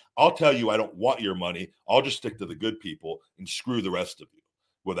money. I'll tell you, I don't want your money. I'll just stick to the good people and screw the rest of you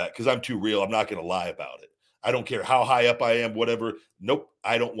with that, because I'm too real. I'm not going to lie about it. I don't care how high up I am, whatever. Nope,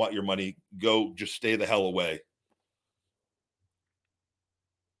 I don't want your money. Go, just stay the hell away.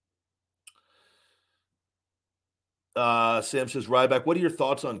 Sam says, Ryback, what are your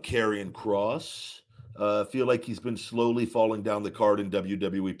thoughts on Karrion Kross? Feel like he's been slowly falling down the card in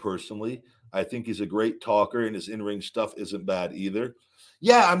WWE personally. I think he's a great talker, and his in-ring stuff isn't bad either.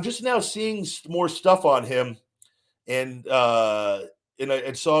 Yeah, I'm just now seeing more stuff on him. And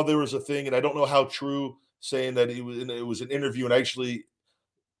I saw there was a thing, and I don't know how true, saying that it was an interview, and I actually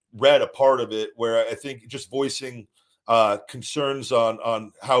read a part of it where I think just voicing concerns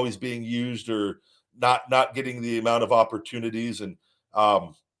on how he's being used or not getting the amount of opportunities. And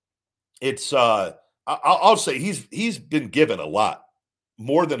I'll say he's been given a lot,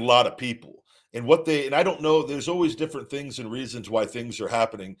 more than a lot of people. And I don't know, there's always different things and reasons why things are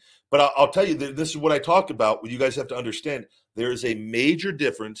happening. But I'll tell you, this is what I talk about. What you guys have to understand, there is a major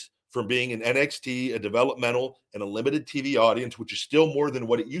difference from being an NXT, a developmental, and a limited TV audience, which is still more than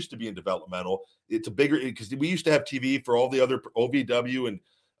what it used to be in developmental. It's a bigger, because we used to have TV for all the other OVW and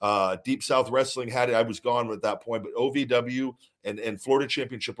Deep South Wrestling had it. I was gone at that point, but OVW and Florida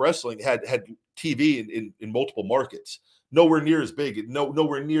Championship Wrestling had TV in multiple markets. Nowhere near as big,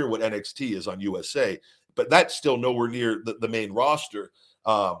 nowhere near what NXT is on USA, but that's still nowhere near the main roster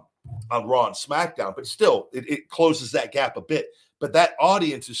on Raw and SmackDown. But still, it closes that gap a bit. But that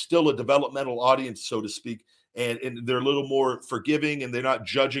audience is still a developmental audience, so to speak, and they're a little more forgiving, and they're not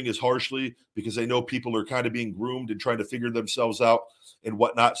judging as harshly because they know people are kind of being groomed and trying to figure themselves out and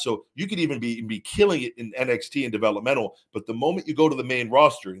whatnot. So you could even be killing it in NXT and developmental, but the moment you go to the main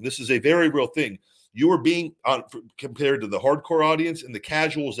roster, and this is a very real thing, you are being compared to the hardcore audience and the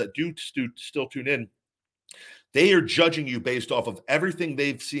casuals that do still tune in. They are judging you based off of everything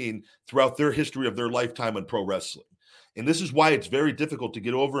they've seen throughout their history of their lifetime in pro wrestling. And this is why it's very difficult to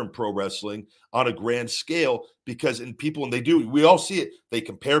get over in pro wrestling on a grand scale, because we all see it. They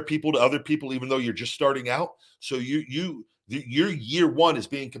compare people to other people, even though you're just starting out. So your year one is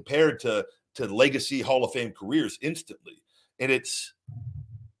being compared to legacy Hall of Fame careers instantly. And it's,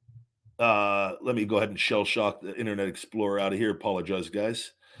 let me go ahead and shell shock the Internet Explorer out of here. Apologize,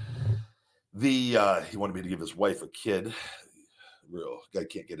 guys. He wanted me to give his wife a kid. Real guy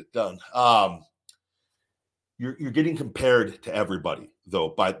can't get it done. You're getting compared to everybody, though,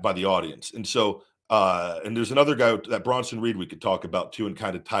 by the audience. And so, and there's another guy, that Bronson Reed, we could talk about too, and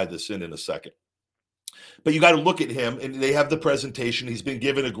kind of tie this in a second. But you got to look at him, and they have the presentation. He's been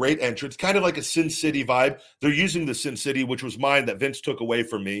given a great entrance, kind of like a Sin City vibe. They're using the Sin City, which was mine that Vince took away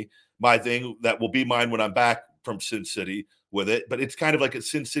from me, my thing that will be mine when I'm back from Sin City with it. But it's kind of like a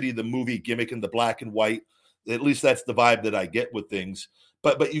Sin City, the movie gimmick in the black and white. At least that's the vibe that I get with things.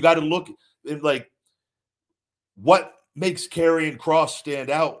 But you got to look at, like, what makes Karrion Kross stand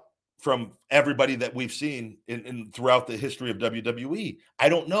out from everybody that we've seen in throughout the history of WWE? I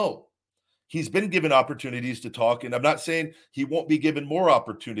don't know. He's been given opportunities to talk, and I'm not saying he won't be given more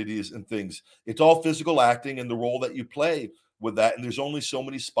opportunities and things. It's all physical acting and the role that you play with that, and there's only so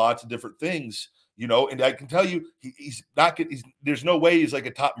many spots and different things, and I can tell you, he's not. There's no way he's like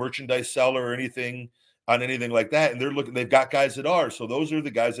a top merchandise seller or anything on anything like that, and they've got guys that are. So those are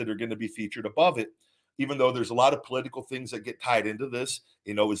the guys that are going to be featured above it, even though there's a lot of political things that get tied into this.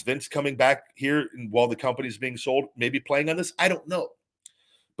 Is Vince coming back here while the company's being sold, maybe playing on this? I don't know.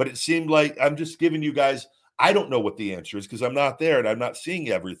 But it seemed like I'm just giving you guys, I don't know what the answer is because I'm not there and I'm not seeing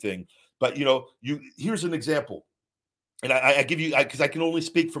everything. But, here's an example. And I give you, because I can only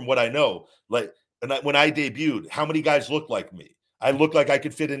speak from what I know. Like, when I debuted, how many guys looked like me? I looked like I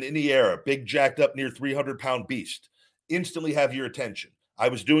could fit in any era, big, jacked up, near 300-pound beast. Instantly have your attention. I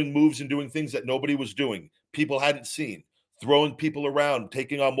was doing moves and doing things that nobody was doing. People hadn't seen. Throwing people around,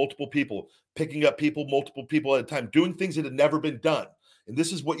 taking on multiple people, picking up people, multiple people at a time, doing things that had never been done. And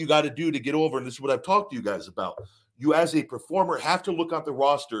this is what you got to do to get over. And this is what I've talked to you guys about. You, as a performer, have to look at the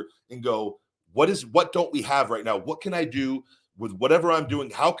roster and go, what don't we have right now? What can I do with whatever I'm doing?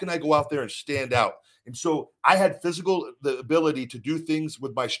 How can I go out there and stand out? And so I had the ability to do things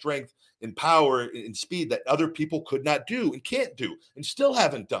with my strength and power and speed that other people could not do and can't do and still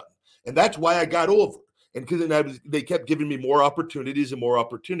haven't done. And that's why I got over. And because they kept giving me more opportunities and more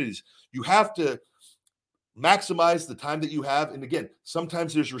opportunities. You have to maximize the time that you have. And again,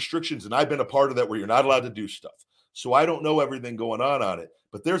 sometimes there's restrictions, and I've been a part of that where you're not allowed to do stuff. So I don't know everything going on it,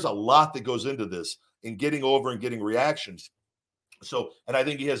 but there's a lot that goes into this in getting over and getting reactions. So, and I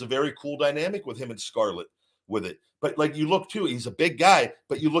think he has a very cool dynamic with him and Scarlett with it. But like, you look too, he's a big guy,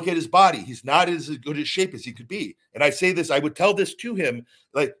 but you look at his body, he's not as good a shape as he could be. And I say this, I would tell this to him,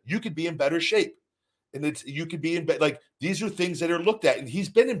 like, you could be in better shape. And you could be in bed. Like, these are things that are looked at, and he's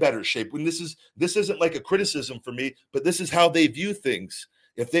been in better shape. When this isn't like a criticism for me, but this is how they view things.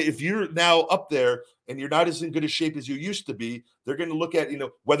 If you're now up there and you're not as in good a shape as you used to be, they're going to look at,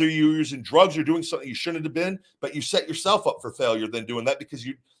 whether you're using drugs or doing something you shouldn't have been, but you set yourself up for failure then doing that, because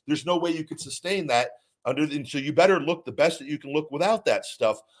there's no way you could sustain that and so you better look the best that you can look without that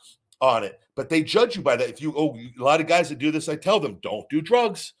stuff on it. But they judge you by that. A lot of guys that do this, I tell them, don't do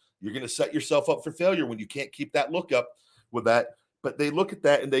drugs. You're going to set yourself up for failure when you can't keep that look up with that. But they look at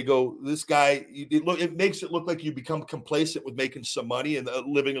that and they go, this guy, it makes it look like you become complacent with making some money and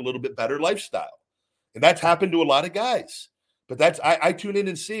living a little bit better lifestyle. And that's happened to a lot of guys. But I tune in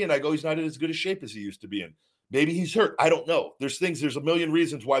and see, and I go, he's not in as good a shape as he used to be in. Maybe he's hurt. I don't know. There's a million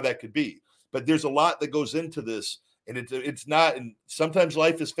reasons why that could be. But there's a lot that goes into this. And it's not, and sometimes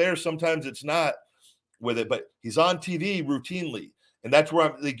life is fair, sometimes it's not with it. But he's on TV routinely. And that's where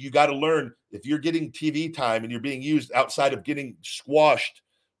I'm like, you got to learn, if you're getting TV time and you're being used outside of getting squashed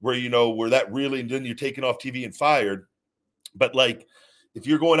where that really, and then you're taken off TV and fired. But like, if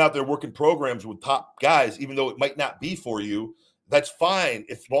you're going out there working programs with top guys, even though it might not be for you, that's fine.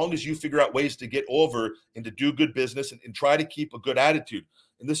 As long as you figure out ways to get over and to do good business and try to keep a good attitude.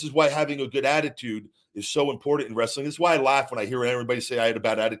 And this is why having a good attitude is so important in wrestling. This is why I laugh when I hear everybody say I had a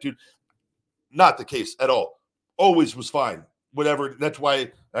bad attitude. Not the case at all. Always was fine. Whatever. That's why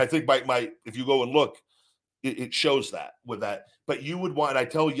I think if you go and look, it shows that with that. But you would want, and I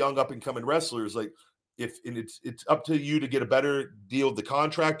tell young up and coming wrestlers, like, it's up to you to get a better deal with the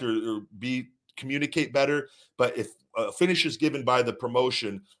contract or communicate better. But if a finish is given by the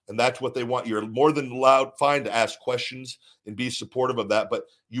promotion and that's what they want, you're more than fine to ask questions and be supportive of that. But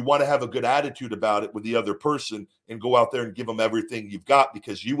you want to have a good attitude about it with the other person and go out there and give them everything you've got,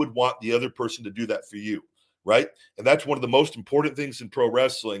 because you would want the other person to do that for you. Right. And that's one of the most important things in pro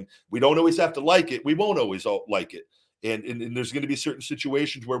wrestling. We don't always have to like it. We won't always like it. And there's going to be certain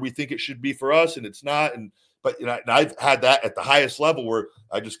situations where we think it should be for us and it's not. But I've had that at the highest level where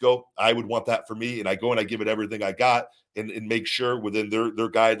I just go, I would want that for me. And I go and I give it everything I got and make sure within their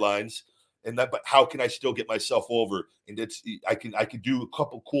guidelines. And that, but how can I still get myself over? And I can do a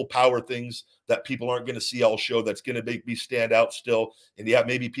couple cool power things that people aren't going to see all show. That's going to make me stand out still. And yeah,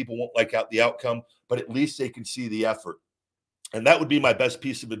 maybe people won't like the outcome, but at least they can see the effort. And that would be my best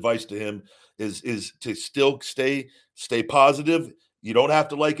piece of advice to him is to still stay positive. You don't have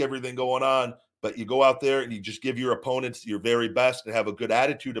to like everything going on, but you go out there and you just give your opponents your very best and have a good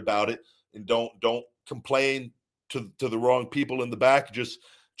attitude about it. And don't complain to the wrong people in the back. Just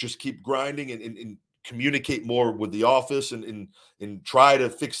keep grinding and communicate more with the office and try to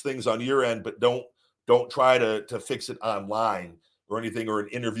fix things on your end, but don't try to fix it online or anything, or in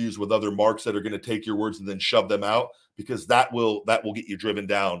interviews with other marks that are going to take your words and then shove them out, because that will get you driven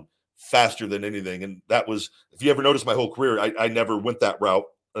down faster than anything. And that was, if you ever notice my whole career, I never went that route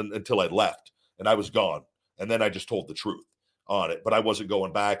until I left and I was gone. And then I just told the truth on it, but I wasn't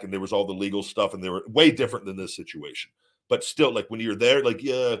going back, and there was all the legal stuff, and they were way different than this situation. But still, like when you're there, like,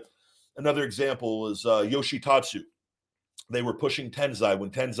 yeah, another example is Yoshitatsu. They were pushing Tenzai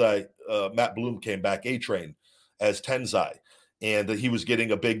when Matt Bloom came back, A-Train, as Tenzai. And he was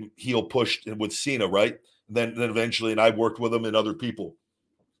getting a big heel push with Cena, right? Then eventually, and I worked with him and other people.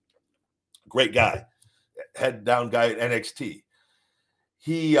 Great guy, head down guy at NXT.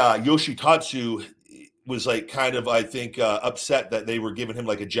 He Yoshitatsu was like kind of, I think, upset that they were giving him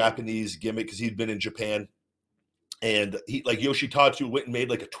like a Japanese gimmick because he'd been in Japan, and he, like, Yoshitatsu went and made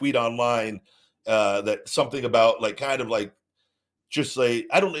like a tweet online that something about like kind of like just like,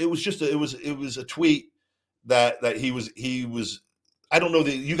 I don't know, it was a tweet that he was I don't know,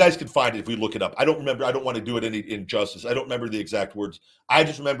 you guys can find it if we look it up. I don't remember. I don't want to do it any injustice. I don't remember the exact words. I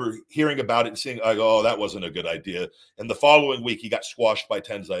just remember hearing about it and seeing, like, oh, that wasn't a good idea. And the following week, he got squashed by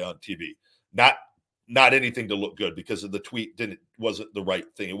Tenzai on TV. Not anything to look good, because of the tweet wasn't the right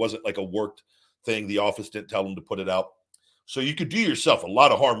thing. It wasn't like a worked thing. The office didn't tell him to put it out. So you could do yourself a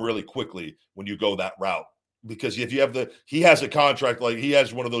lot of harm really quickly when you go that route. Because if you have he has a contract, like he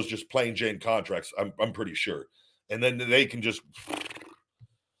has one of those just plain Jane contracts, I'm pretty sure. And then they can just,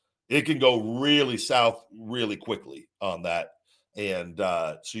 it can go really south really quickly on that. And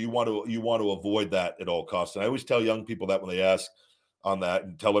so you want to avoid that at all costs. And I always tell young people that when they ask on that,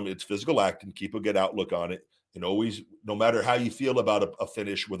 and tell them it's physical act and keep a good outlook on it. And always, no matter how you feel about a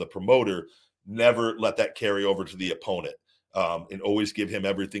finish with a promoter, never let that carry over to the opponent. And always give him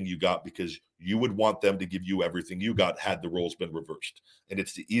everything you got, because you would want them to give you everything you got had the roles been reversed. And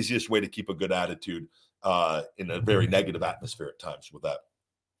it's the easiest way to keep a good attitude in a very negative atmosphere at times with that.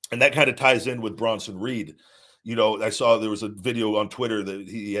 And that kind of ties in with Bronson Reed. You know, I saw there was a video on Twitter that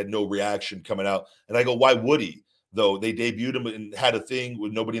he had no reaction coming out. And I go, why would he? Though they debuted him and had a thing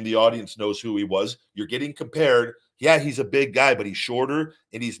where nobody in the audience knows who he was. You're getting compared. Yeah, he's a big guy, but he's shorter,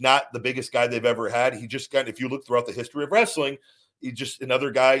 and he's not the biggest guy they've ever had. He just got, if you look throughout the history of wrestling, he's just another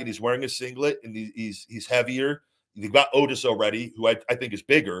guy, and he's wearing a singlet, and he's heavier. You've got Otis already, who I think is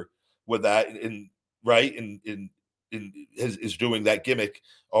bigger with that, and right, and is doing that gimmick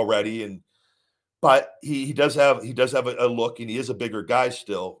already, but he does have a look, and he is a bigger guy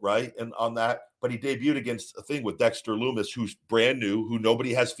still, right, and on that. But he debuted against a thing with Dexter Lumis, who's brand new, who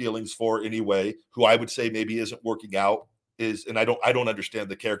nobody has feelings for anyway, who I would say maybe isn't working out. And I don't understand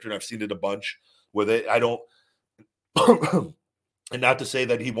the character, and I've seen it a bunch with it. I don't, and not to say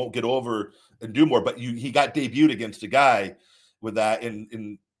that he won't get over and do more, but he got debuted against a guy with that,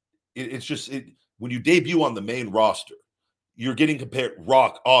 and it's just when you debut on the main roster, you're getting compared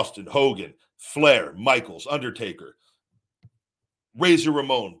Rock, Austin, Hogan, Flair, Michaels, Undertaker, Razor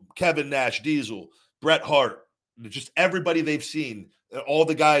Ramon, Kevin Nash, Diesel, Bret Hart, just everybody they've seen, all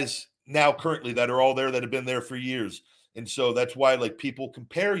the guys now currently that are all there that have been there for years. And so that's why, like, people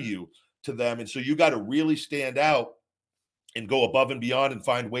compare you to them. And so you got to really stand out and go above and beyond and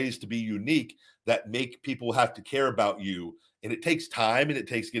find ways to be unique that make people have to care about you. And it takes time, and it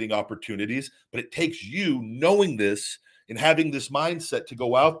takes getting opportunities, but it takes you knowing this and having this mindset to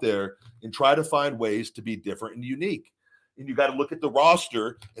go out there and try to find ways to be different and unique. And you got to look at the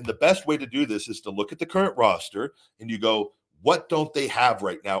roster. And the best way to do this is to look at the current roster and you go, what don't they have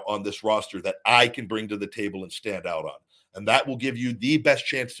right now on this roster that I can bring to the table and stand out on? And that will give you the best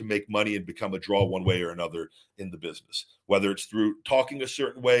chance to make money and become a draw one way or another in the business, whether it's through talking a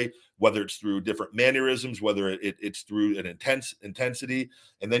certain way, whether it's through different mannerisms, whether it's through an intensity.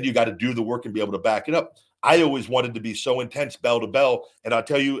 And then you got to do the work and be able to back it up. I always wanted to be so intense bell to bell. And I'll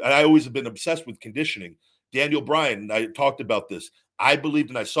tell you, and I always have been obsessed with conditioning. Daniel Bryan, and I talked about this. I believed,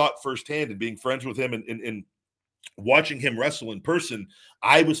 and I saw it firsthand, and being friends with him and watching him wrestle in person,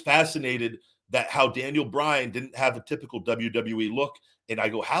 I was fascinated that how Daniel Bryan didn't have a typical WWE look. And I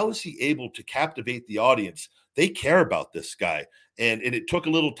go, how is he able to captivate the audience? They care about this guy. And it took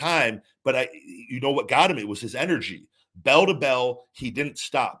a little time, but you know what got him? It was his energy. Bell to bell, he didn't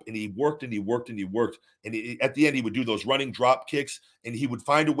stop, and he worked and he worked and he worked. And at the end, he would do those running drop kicks, and he would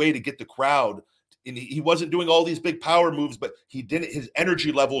find a way to get the crowd. And he wasn't doing all these big power moves, but his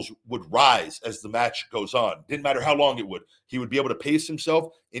energy levels would rise as the match goes on. Didn't matter how long it would. He would be able to pace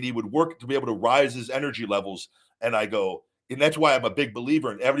himself, and he would work to be able to rise his energy levels. And I go, and that's why I'm a big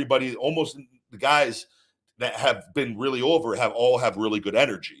believer in everybody, almost the guys that have been really over have really good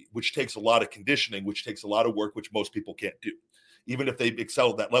energy, which takes a lot of conditioning, which takes a lot of work, which most people can't do. Even if they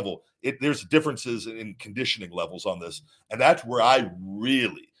excel at that level, there's differences in conditioning levels on this. And that's where I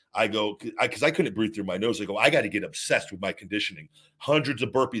go, because I couldn't breathe through my nose. I go, I got to get obsessed with my conditioning. Hundreds of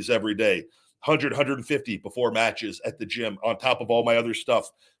burpees every day, 100, 150 before matches at the gym, on top of all my other stuff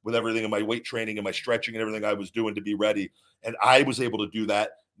with everything in my weight training and my stretching and everything I was doing to be ready. And I was able to do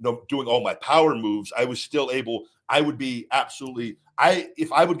that. Doing all my power moves, I was still able. I would be absolutely.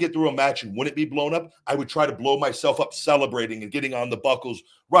 If I would get through a match and wouldn't be blown up, I would try to blow myself up celebrating and getting on the buckles.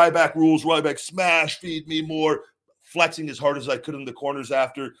 Ryback rules, Ryback smash, feed me more, flexing as hard as I could in the corners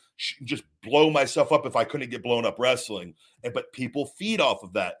after, just blow myself up if I couldn't get blown up wrestling. But people feed off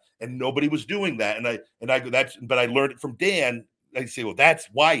of that, and nobody was doing that. And I go, but I learned it from Dan. I say, well, that's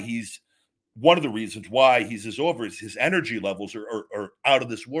why he's. One of the reasons why he's as over is his energy levels are out of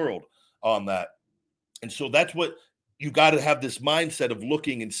this world on that. And so that's what you got to have, this mindset of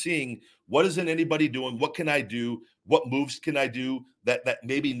looking and seeing what isn't anybody doing? What can I do? What moves can I do that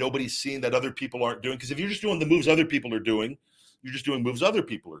maybe nobody's seeing, that other people aren't doing? Because if you're just doing the moves other people are doing, you're just doing moves other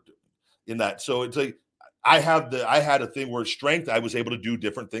people are doing in that. So it's like, I had a thing where strength, I was able to do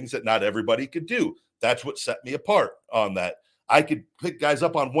different things that not everybody could do. That's what set me apart on that. I could pick guys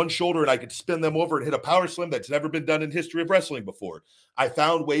up on one shoulder and I could spin them over and hit a power slam that's never been done in history of wrestling before. I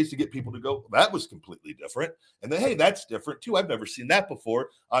found ways to get people to go, that was completely different. And then, hey, that's different too. I've never seen that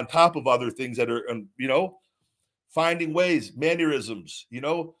before, on top of other things that are, finding ways, mannerisms,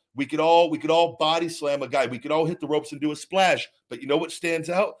 we could all body slam a guy. We could all hit the ropes and do a splash. But you know what stands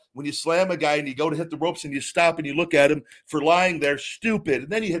out? When you slam a guy and you go to hit the ropes and you stop and you look at him for lying there, stupid.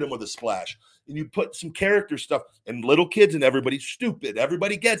 And then you hit him with a splash. And you put some character stuff, and little kids and everybody's stupid.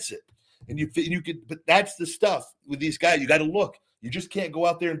 Everybody gets it. And you could, but that's the stuff with these guys. You got to look. You just can't go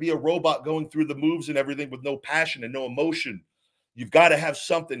out there and be a robot going through the moves and everything with no passion and no emotion. You've got to have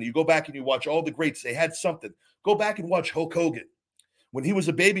something. You go back and you watch all the greats. They had something. Go back and watch Hulk Hogan. When he was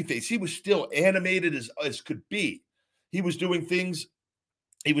a babyface, he was still animated as could be. He was doing things.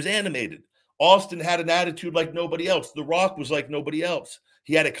 He was animated. Austin had an attitude like nobody else. The Rock was like nobody else.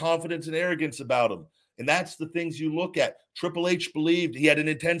 He had a confidence and arrogance about him. And that's the things you look at. Triple H believed, he had an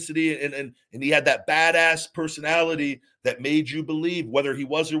intensity and he had that badass personality that made you believe, whether he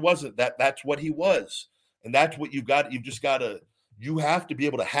was or wasn't, that's what he was. And that's what you have to be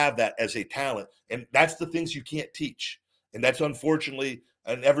able to have that as a talent. And that's the things you can't teach. And that's unfortunately,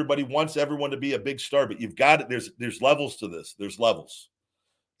 and everybody wants everyone to be a big star, but you've got it. There's levels to this. There's levels.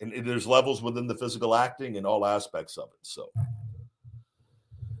 And there's levels within the physical acting and all aspects of it. So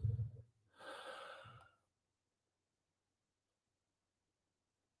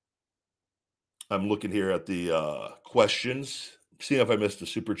I'm looking here at the questions, seeing if I missed a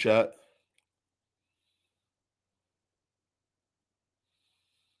super chat.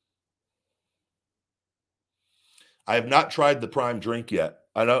 I have not tried the Prime drink yet.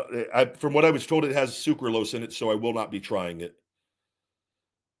 I know, from what I was told, it has sucralose in it, so I will not be trying it.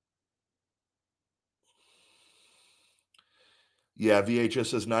 Yeah, VHS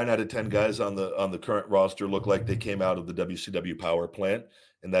says 9 out of 10 guys on the current roster look like they came out of the WCW power plant,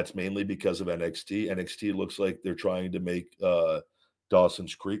 and that's mainly because of NXT. NXT looks like they're trying to make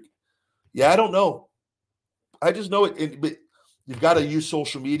Dawson's Creek. Yeah, I don't know. I just know it. But you've got to use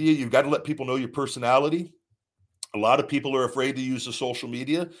social media. You've got to let people know your personality. A lot of people are afraid to use the social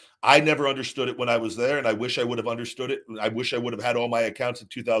media. I never understood it when I was there, and I wish I would have understood it. I wish I would have had all my accounts in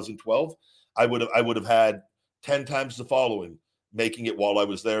 2012. I would have had 10 times the following, making it while I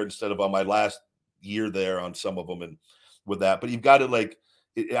was there instead of on my last year there on some of them and with that. But you've got to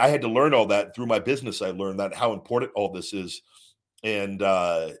I had to learn all that through my business. I learned that how important all this is. And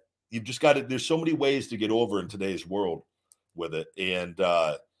you've just got to, there's so many ways to get over in today's world with it. And,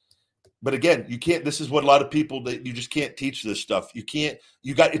 but again, you can't, this is what a lot of people, that you just can't teach this stuff.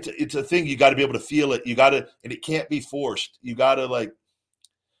 It's a thing. You got to be able to feel it. And it can't be forced. You got to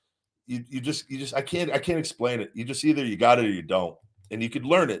I can't explain it. You just either you got it or you don't. And you can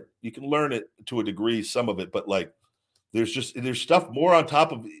learn it. You can learn it to a degree, some of it, but there's stuff more on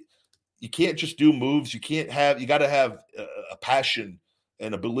top of it. You can't just do moves. You got to have a passion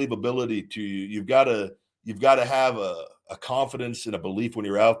and a believability to you. You've got to have a confidence and a belief when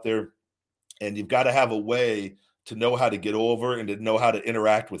you're out there. And you've got to have a way to know how to get over and to know how to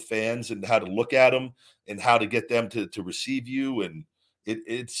interact with fans and how to look at them and how to get them to receive you. And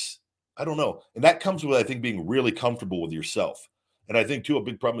it's, I don't know. And that comes with, I think, being really comfortable with yourself. And I think too, a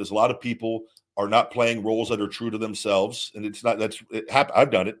big problem is a lot of people are not playing roles that are true to themselves. And it's not,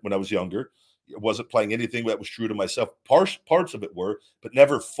 I've done it when I was younger. wasn't playing anything that was true to myself. Parts of it were, but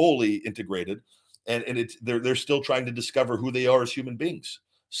never fully integrated. And they're still trying to discover who they are as human beings.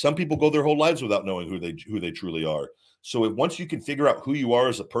 Some people go their whole lives without knowing who they truly are. So once you can figure out who you are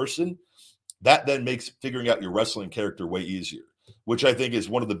as a person, that then makes figuring out your wrestling character way easier, which I think is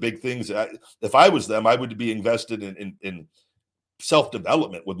one of the big things. If I was them, I would be invested in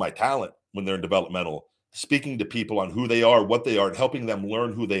self-development with my talent when they're in developmental, speaking to people on who they are, what they are, and helping them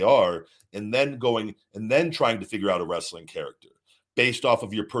learn who they are, and then trying to figure out a wrestling character based off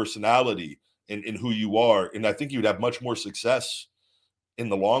of your personality and who you are. And I think you'd have much more success in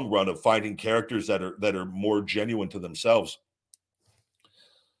the long run of finding characters that are more genuine to themselves.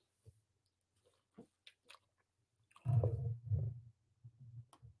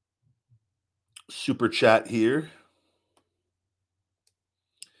 Super chat here.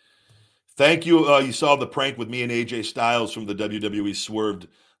 Thank you. You saw the prank with me and AJ Styles from the WWE Swerved.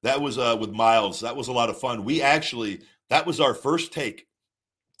 That was with Miles. That was a lot of fun. That was our first take.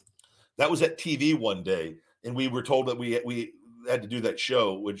 That was at TV one day, and we were told that we had to do that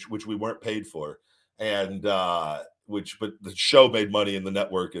show, which we weren't paid for, and but the show made money in the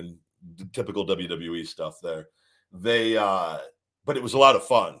network and the typical WWE stuff there. But it was a lot of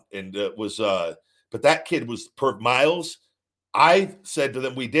fun, and it was. But that kid was Miles. I said to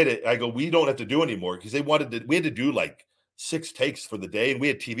them, we did it. I go, we don't have to do anymore because we had to do like 6 takes for the day, and we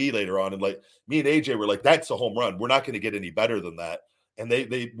had TV later on. And like me and AJ were like, that's a home run. We're not going to get any better than that. And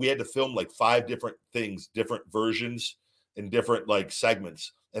we had to film like 5 different things, different versions and different like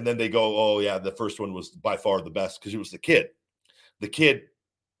segments. And then they go, oh yeah, the first one was by far the best because it was the kid. The kid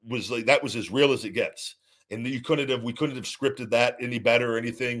was like, that was as real as it gets. And we couldn't have scripted that any better or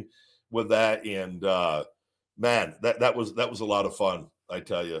anything with that. And, man, that was a lot of fun, I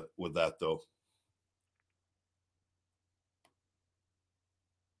tell you, with that though.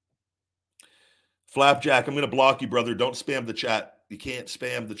 Flapjack, I'm going to block you, brother. Don't spam the chat. You can't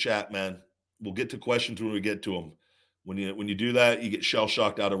spam the chat, man. We'll get to questions when we get to them. When you do that, you get shell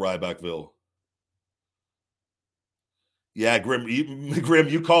shocked out of Rybackville. Yeah, Grim,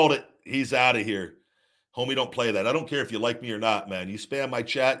 you called it. He's out of here. Homie, don't play that. I don't care if you like me or not, man. You spam my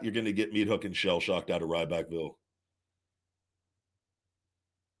chat, you're going to get meat hook and shell shocked out of Rybackville.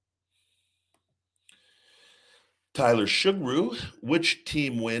 Tyler Sugaru, which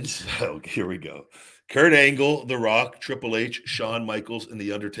team wins? Oh, here we go. Kurt Angle, The Rock, Triple H, Shawn Michaels, and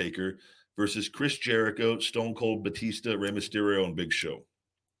The Undertaker versus Chris Jericho, Stone Cold Batista, Rey Mysterio, and Big Show.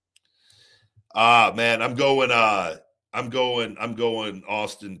 Man, I'm going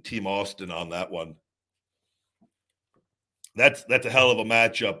Austin, Team Austin on that one. That's a hell of a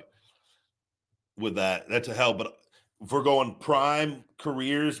matchup with that. That's a hell, but if we're going prime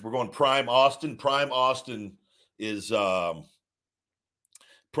careers, we're going prime Austin. Prime Austin is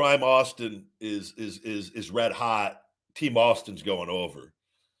red hot. Team Austin's going over.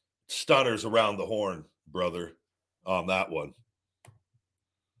 Stunners around the horn, brother, on that one.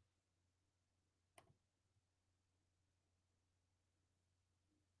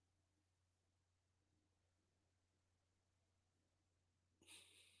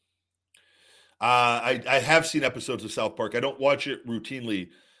 I have seen episodes of South Park. I don't watch it routinely,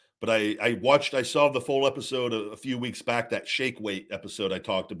 but I saw the full episode a few weeks back, that Shake Weight episode I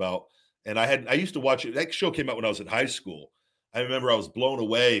talked about. And I used to watch it. That show came out when I was in high school. I remember I was blown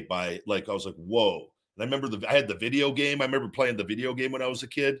away by, like, I was like, whoa. And I remember I had the video game. I remember playing the video game when I was a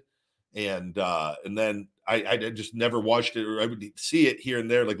kid. And then I just never watched it, or I would see it here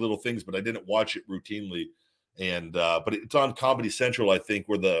and there, like little things, but I didn't watch it routinely. And but it's on Comedy Central, I think,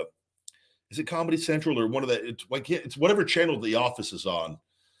 is it Comedy Central or one of the, it's whatever channel The Office is on,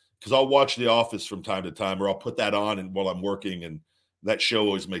 because I'll watch The Office from time to time, or I'll put that on and while I'm working, and that show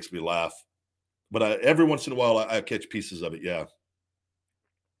always makes me laugh. But every once in a while, I catch pieces of it. Yeah.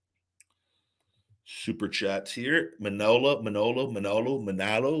 Super chats here. Manolo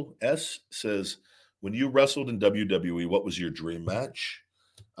S says, when you wrestled in WWE, what was your dream match?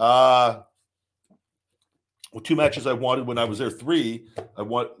 Well, 2 matches I wanted when I was there. 3.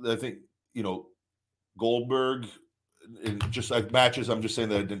 I think, Goldberg, and just like matches. I'm just saying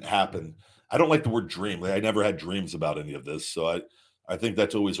that it didn't happen. I don't like the word dream. Like, I never had dreams about any of this. So I think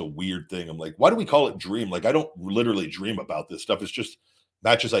that's always a weird thing. I'm like, why do we call it dream? Like, I don't literally dream about this stuff. It's just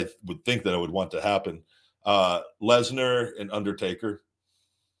matches I would think that I would want to happen. Lesnar and Undertaker.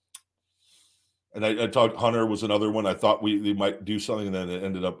 And I thought Hunter was another one. I thought we might do something, and then it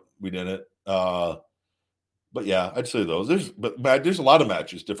ended up we didn't. But yeah, I'd say those. There's a lot of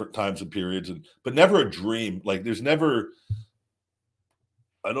matches, different times and periods, but never a dream. Like, there's never.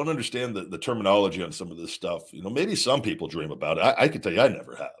 I don't understand the terminology on some of this stuff. Maybe some people dream about it. I can tell you, I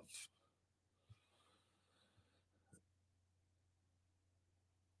never have.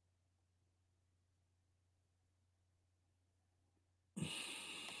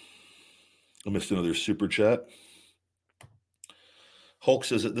 I missed another super chat. Hulk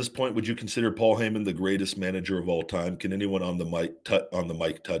says, at this point, would you consider Paul Heyman the greatest manager of all time? Can anyone on the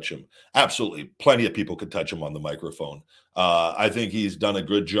mic touch him? Absolutely. Plenty of people could touch him on the microphone. I think he's done a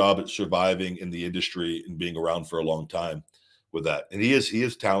good job at surviving in the industry and being around for a long time with that. And he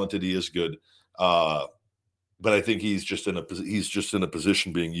is talented. He is good. But I think he's just in a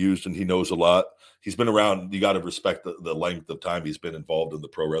position being used, and he knows a lot. He's been around. You got to respect the length of time he's been involved in the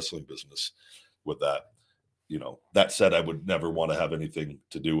pro wrestling business with that. That said, I would never want to have anything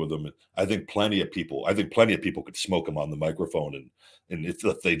to do with him. I think plenty of people could smoke him on the microphone, and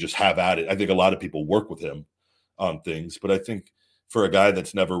if they just have at it. I think a lot of people work with him on things, but I think for a guy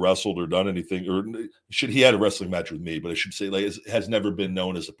that's never wrestled or done anything, he had a wrestling match with me, but I should say has never been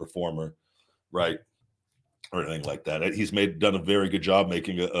known as a performer, right? Or anything like that. He's done a very good job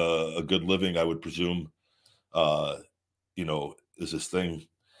making a good living, I would presume, is his thing.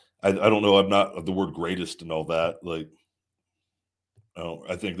 I don't know. I'm not of the word greatest and all that. Like,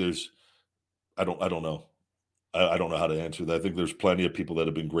 I think I don't know. I don't know how to answer that. I think there's plenty of people that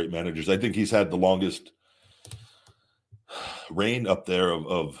have been great managers. I think he's had the longest reign up there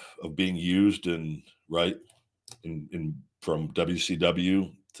of being used and right in from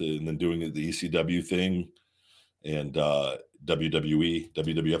WCW and then doing the ECW thing and WWE,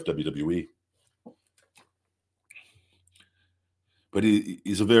 WWF, WWE. But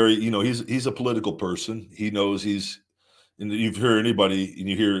he's a very, he's a political person. He knows and you've heard anybody, and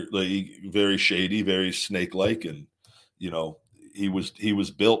you hear like very shady, very snake-like, and he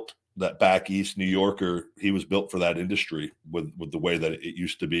was built, that back east New Yorker. He was built for that industry with the way that it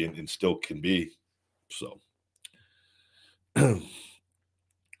used to be and still can be. So. The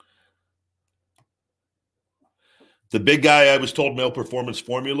big guy, I was told, Male Performance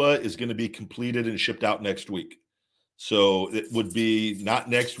Formula is going to be completed and shipped out next week. So it would be not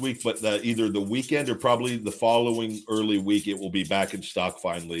next week, but either the weekend or probably the following early week, it will be back in stock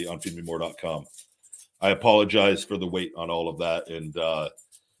finally on feedmemore.com. I apologize for the wait on all of that. And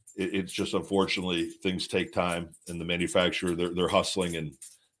it's just, unfortunately, things take time, and the manufacturer, they're hustling. And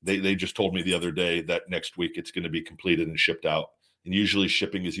they just told me the other day that next week it's going to be completed and shipped out. And usually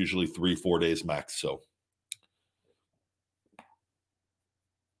shipping is usually 3-4 days max. So.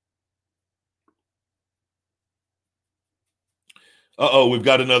 We've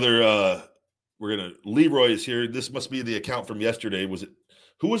got another. Leroy is here. This must be the account from yesterday.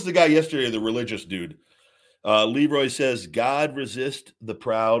 Who was the guy yesterday? The religious dude. Leroy says, God resist the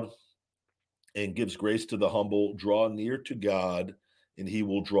proud and gives grace to the humble. Draw near to God, and he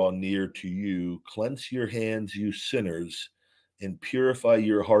will draw near to you. Cleanse your hands, you sinners, and purify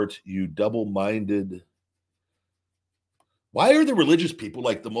your hearts, you double-minded. Why are the religious people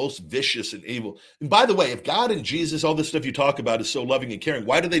like the most vicious and evil? And by the way, if God and Jesus, all this stuff you talk about, is so loving and caring,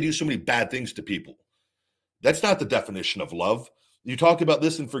 why do they do so many bad things to people? That's not the definition of love. You talk about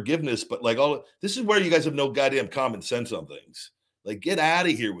this in forgiveness, but this is where you guys have no goddamn common sense on things. Like, get out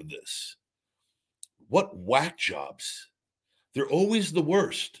of here with this. What whack jobs. They're always the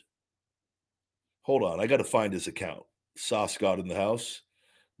worst. Hold on, I got to find his account. Sauce God in the house.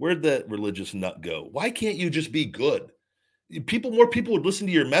 Where'd that religious nut go? Why can't you just be good? More people would listen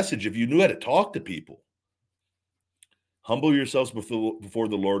to your message if you knew how to talk to people. Humble yourselves before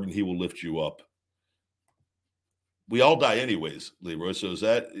the Lord, and he will lift you up. We all die anyways, Leroy. So is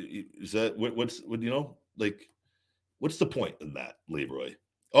that what's the point in that, Leroy?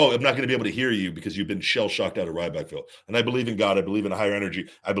 Oh, I'm not going to be able to hear you because you've been shell-shocked out of Rybackville. And I believe in God. I believe in a higher energy.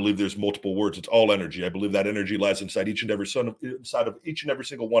 I believe there's multiple words. It's all energy. I believe that energy lies inside each and every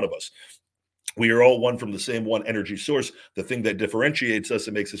single one of us. We are all one from the same one energy source. The thing that differentiates us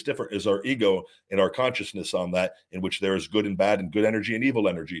and makes us different is our ego and our consciousness on that, in which there is good and bad and good energy and evil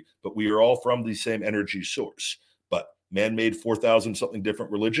energy. But we are all from the same energy source. But man made 4,000 something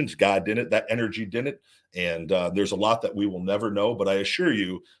different religions. God didn't. That energy didn't. And there's a lot that we will never know. But I assure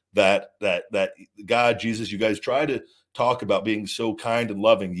you that God, Jesus, you guys try to talk about being so kind and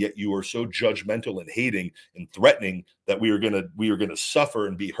loving, yet you are so judgmental and hating and threatening that we are gonna suffer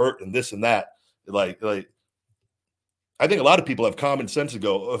and be hurt and this and that. Like I think a lot of people have common sense and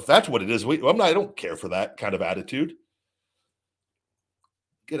go, if that's what it is, I don't care for that kind of attitude.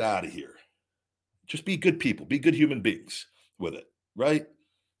 Get out of here. Just be good people, be good human beings with it, right?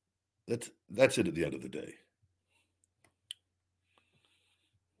 That's it at the end of the day.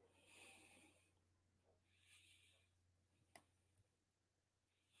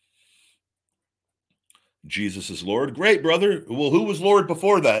 Jesus is Lord. Great, brother. Well, who was Lord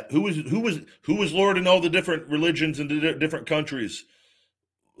before that? Who was Lord in all the different religions and the different countries?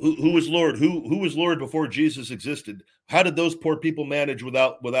 Who was Lord? Who was Lord before Jesus existed? How did those poor people manage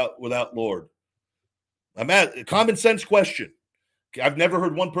without Lord? I'm at a common sense question. I've never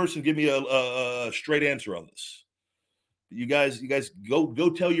heard one person give me a straight answer on this. You guys go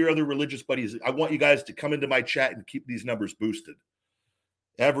tell your other religious buddies. I want you guys to come into my chat and keep these numbers boosted.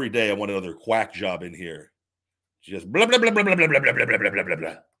 Every day I want another quack job in here. Just blah blah blah blah blah blah blah blah blah blah blah blah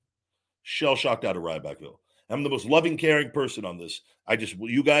blah. Shell shocked out of Rybackville. I'm the most loving, caring person on this.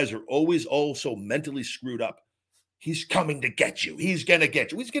 You guys are always all so mentally screwed up. He's coming to get you. He's gonna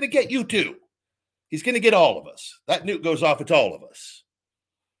get you. He's gonna get you too. He's gonna get all of us. That nuke goes off, it's all of us.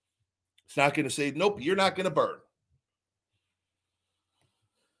 It's not gonna say, nope, you're not gonna burn.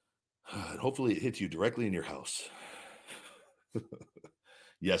 And hopefully it hits you directly in your house.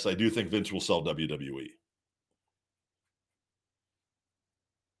 Yes, I do think Vince will sell WWE.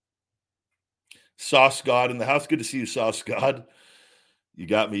 Sauce God in the house. Good to see you, Sauce God. You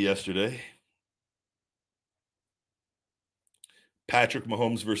got me yesterday. Patrick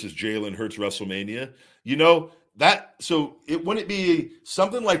Mahomes versus Jalen Hurts WrestleMania. You know, wouldn't it be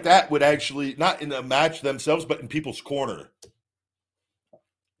something like that would actually, not in a match themselves, but in people's corner.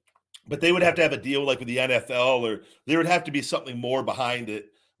 But they would have to have a deal like with the NFL, or there would have to be something more behind it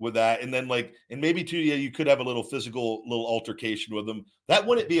with that. And then and maybe too, yeah, you could have a little physical, little altercation with them. That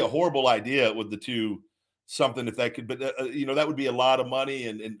wouldn't be a horrible idea with the two, something if that could, but that would be a lot of money.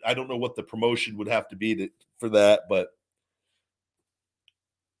 And I don't know what the promotion would have to be for that, but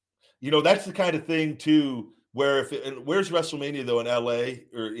that's the kind of thing too, where where's WrestleMania though, in LA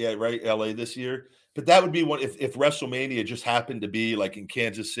LA this year. But that would be one if WrestleMania just happened to be like in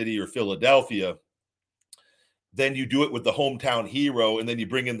Kansas City or Philadelphia, then you do it with the hometown hero, and then you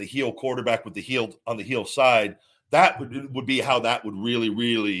bring in the heel quarterback with the heel on the heel side. That would be how that would really,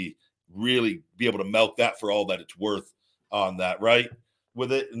 really, really be able to milk that for all that it's worth on that, right?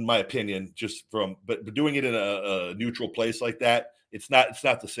 With it, in my opinion, but doing it in a neutral place like that, it's not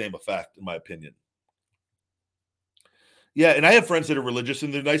the same effect, in my opinion. Yeah, and I have friends that are religious,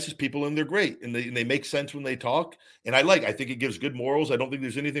 and they're the nicest people, and they're great, and they make sense when they talk. And I think it gives good morals. I don't think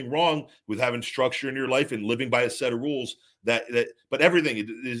there's anything wrong with having structure in your life and living by a set of rules. But everything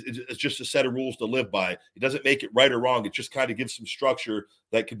is just a set of rules to live by. It doesn't make it right or wrong. It just kind of gives some structure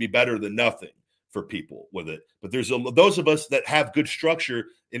that could be better than nothing for people with it. But there's those of us that have good structure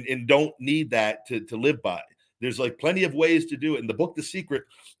and don't need that to live by. There's like plenty of ways to do it. In the book, The Secret,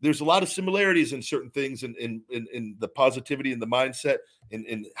 there's a lot of similarities in certain things in the positivity and the mindset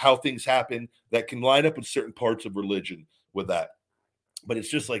and how things happen that can line up with certain parts of religion with that. But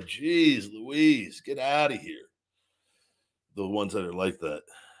it's just like, geez, Louise, get out of here. The ones that are like that.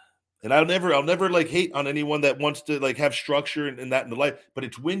 And I'll never like hate on anyone that wants to like have structure and that in the life. But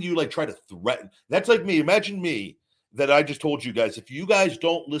it's when you like try to threaten. That's like me. Imagine me that I just told you guys, if you guys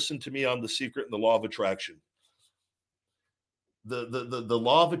don't listen to me on The Secret and the Law of Attraction, the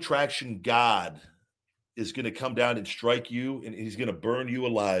law of attraction God is going to come down and strike you, and he's going to burn you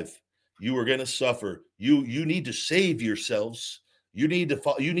alive. You are going to suffer. You need to save yourselves. You need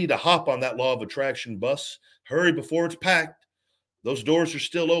to hop on that law of attraction bus. Hurry before it's packed. Those doors are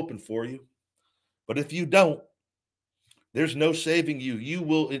still open for you. But if you don't, there's no saving you. You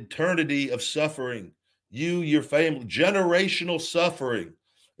will eternity of suffering. You, your family, generational suffering.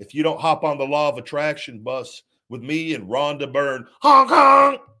 If you don't hop on the law of attraction bus with me and Rhonda Byrne, Hong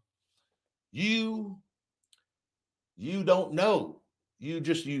Kong, you don't know. He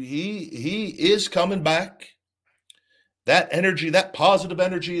is coming back. That energy, that positive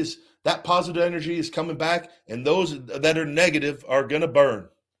energy is coming back, and those that are negative are going to burn.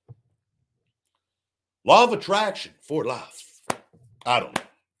 Law of attraction for life. I don't know.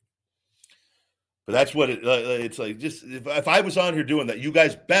 But that's what it's like. Just if I was on here doing that, you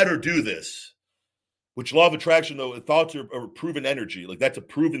guys better do this. Which law of attraction, though, thoughts are proven energy. Like that's a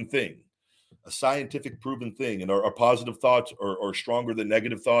proven thing, a scientific proven thing. And our positive thoughts are stronger than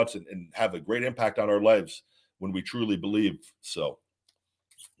negative thoughts and have a great impact on our lives when we truly believe so.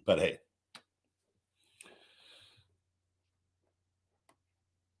 But hey.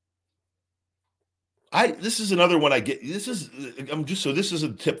 This is another one I get. This is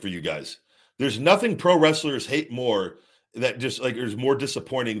a tip for you guys. There's nothing pro wrestlers hate more that just like is more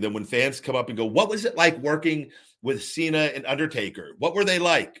disappointing than when fans come up and go, what was it like working with Cena and Undertaker? What were they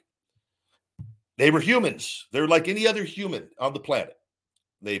like? They were humans. They're like any other human on the planet.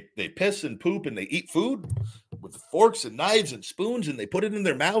 They piss and poop and they eat food with forks and knives and spoons, and they put it in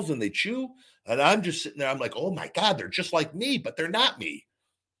their mouths and they chew. And I'm just sitting there. I'm like, oh my God, they're just like me, but they're not me.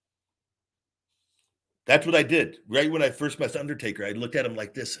 That's what I did. Right when I first met Undertaker, I looked at him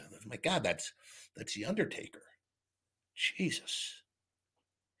like this. Oh my God, that's the Undertaker. Jesus.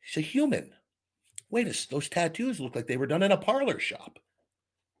 He's a human. Wait, those tattoos look like they were done in a parlor shop.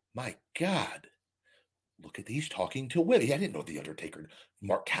 My God. Look at these talking to women. I didn't know The Undertaker,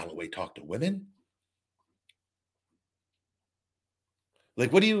 Mark Calloway, talked to women.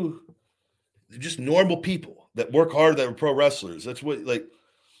 Like, what do you, just normal people that work hard, that are pro wrestlers. That's what, like,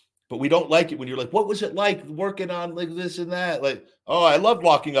 but we don't like it when you're like, what was it like working on like this and that? Like, oh, I loved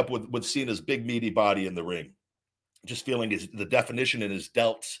locking up with Cena's big meaty body in the ring. Just feeling the definition in his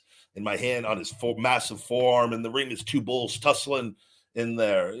delts, in my hand on his massive forearm, in the ring is two bulls tussling in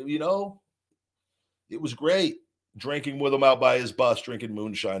there. You know, it was great. Drinking with him out by his bus, drinking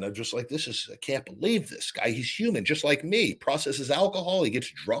moonshine. I'm just like, I can't believe this guy. He's human, just like me. Processes alcohol. He gets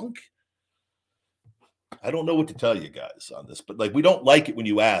drunk. I don't know what to tell you guys on this, but like, we don't like it when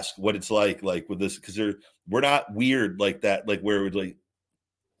you ask what it's like with this, because we're not weird like that, like where like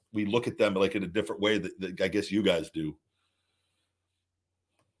we look at them like in a different way that I guess you guys do.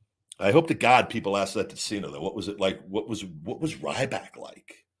 I hope to God people ask that to Cena though. What was it like? What was Ryback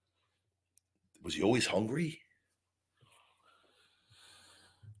like? Was he always hungry?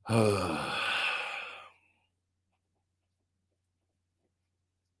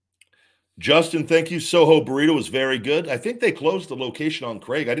 Justin, thank you. Soho Burrito was very good. I think they closed the location on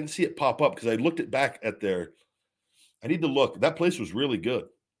Craig. I didn't see it pop up because I looked it back at their. I need to look. That place was really good.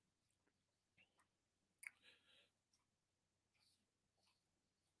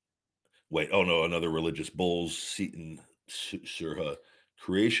 Wait, oh no, another religious bulls, Seaton Surha.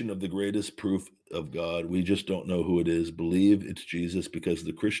 Creation of the greatest proof of God. We just don't know who it is. Believe it's Jesus because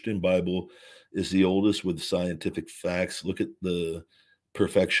the Christian Bible is the oldest with scientific facts. Look at the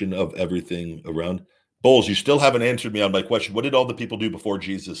perfection of everything around. Bulls, you still haven't answered me on my question. What did all the people do before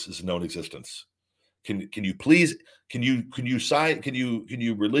Jesus' known existence? Can you please can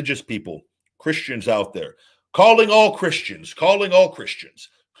you religious people, Christians out there, calling all Christians,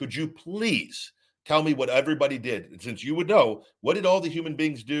 could you please tell me what everybody did? And since you would know, what did all the human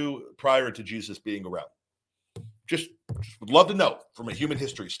beings do prior to Jesus being around? Just would love to know from a human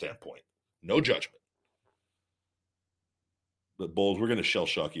history standpoint. No judgment. But Bulls, we're going to shell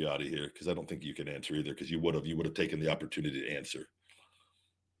shock you out of here because I don't think you can answer either, because you would have taken the opportunity to answer.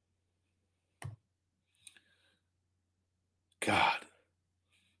 God.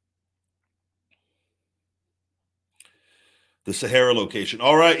 The Sahara location.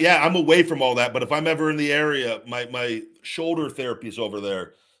 All right. Yeah, I'm away from all that. But if I'm ever in the area, my shoulder therapy is over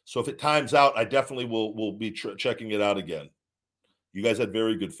there. So if it times out, I definitely will be checking it out again. You guys had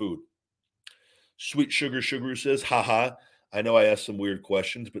very good food. Sweet Sugar says, haha. I know I asked some weird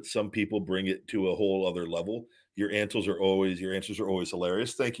questions, but some people bring it to a whole other level. Your answers are always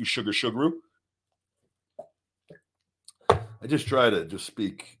hilarious. Thank you, Sugar. I just try to just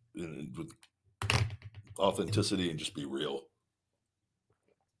speak with authenticity and just be real.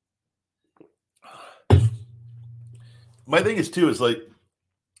 My thing is too is like,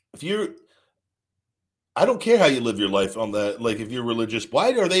 I don't care how you live your life on that. Like, if you're religious,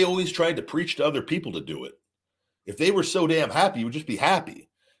 why are they always trying to preach to other people to do it? If they were so damn happy, you would just be happy.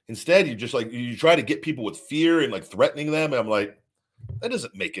 Instead, you try to get people with fear and like threatening them. And I'm like, that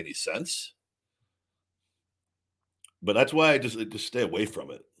doesn't make any sense. But that's why I just stay away from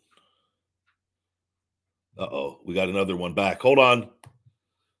it. Uh-oh, we got another one back. Hold on.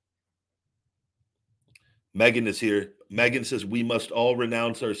 Megan is here. Megan says, we must all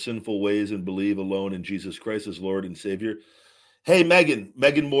renounce our sinful ways and believe alone in Jesus Christ as Lord and Savior. Hey, Megan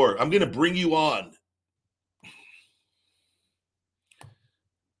Moore, I'm going to bring you on.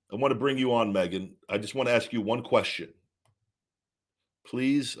 I want to bring you on, Megan. I just want to ask you one question.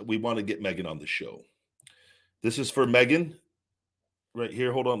 Please, we want to get Megan on the show. This is for Megan. Right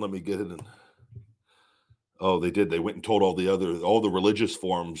here. Hold on. Let me get it in. Oh, they did. They went and told all the religious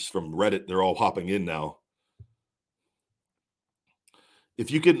forums from Reddit. They're all hopping in now.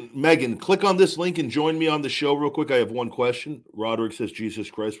 If you can, Megan, click on this link and join me on the show real quick. I have one question. Roderick says Jesus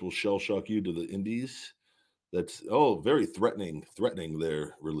Christ will shell shock you to the Indies. That's very threatening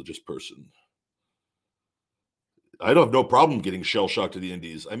there, religious person. I don't have no problem getting shell shocked to the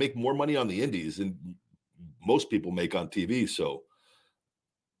Indies. I make more money on the Indies than most people make on TV, so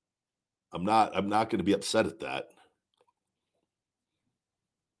I'm not going to be upset at that.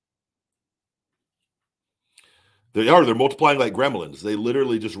 They're multiplying like gremlins. They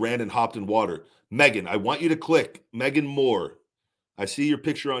literally just ran and hopped in water. Megan, I want you to click Megan Moore. I see your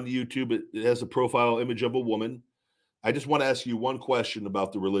picture on YouTube. It has a profile image of a woman. I just want to ask you one question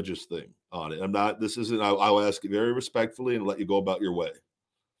about the religious thing on it. I'll ask it very respectfully and let you go about your way.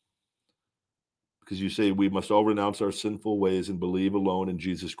 Because you say we must all renounce our sinful ways and believe alone in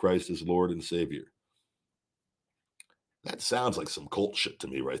Jesus Christ as Lord and Savior. That sounds like some cult shit to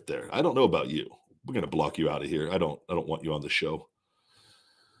me right there. I don't know about you. We're gonna block you out of here. I don't want you on the show.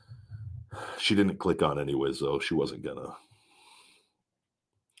 She didn't click on anyways, though. She wasn't gonna.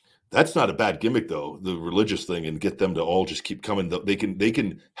 That's not a bad gimmick though, the religious thing, and get them to all just keep coming. They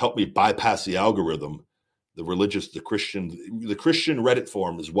can help me bypass the algorithm. The religious, the Christian Reddit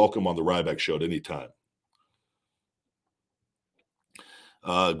forum is welcome on the Ryback show at any time.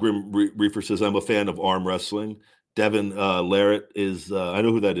 Grim Reefer says, I'm a fan of arm wrestling. Devin Larrett is, I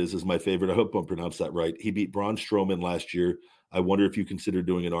know who that is my favorite. I hope I pronounced that right. He beat Braun Strowman last year. I wonder if you consider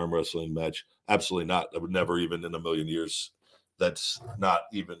doing an arm wrestling match. Absolutely not. I would never, even in a million years. That's not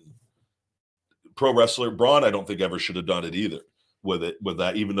even pro wrestler. Braun, I don't think ever should have done it either with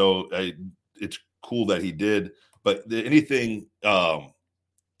that, even though it's cool that he did. But anything, Braun,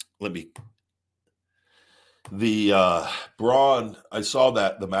 I saw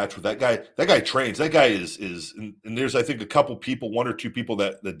the match with that guy trains. That guy is and there's, I think, a couple people, one or two people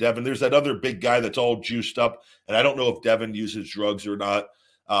that Devin, there's that other big guy that's all juiced up. And I don't know if Devin uses drugs or not.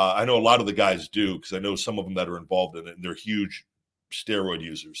 I know a lot of the guys do, because I know some of them that are involved in it, and they're huge steroid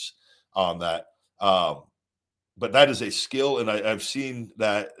users on that. But that is a skill. And I've seen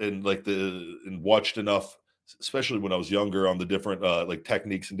that and watched enough, especially when I was younger, on the different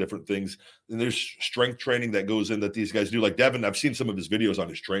techniques and different things. And there's strength training that goes in that these guys do. Like Devin, I've seen some of his videos on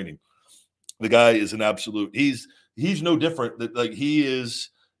his training. The guy is an absolute. He's no different. He's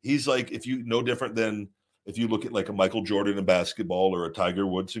like, if you no different than if you look at like a Michael Jordan in basketball or a Tiger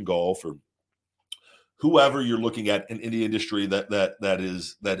Woods in golf or whoever you're looking at in the industry that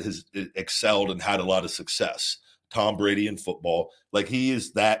has excelled and had a lot of success. Tom Brady in football, like he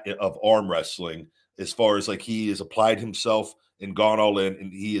is that of arm wrestling, as far as like he has applied himself and gone all in,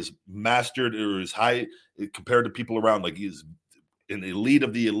 and he is mastered, or is high compared to people around. Like he's an elite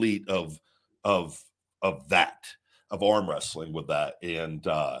of the elite of arm wrestling with that. And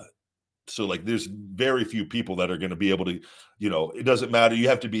so like there's very few people that are going to be able to, it doesn't matter. You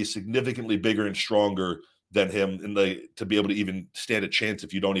have to be significantly bigger and stronger than him to be able to even stand a chance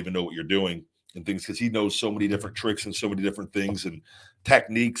if you don't even know what you're doing and things, because he knows so many different tricks and so many different things and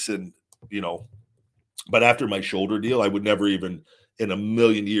techniques and, but after my shoulder deal, I would never even in a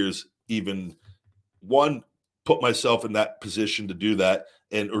million years even, one, put myself in that position to do that,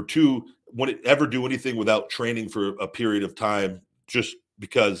 or two, wouldn't ever do anything without training for a period of time, just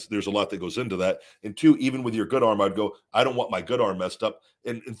because there's a lot that goes into that. And two, even with your good arm, I'd go, I don't want my good arm messed up.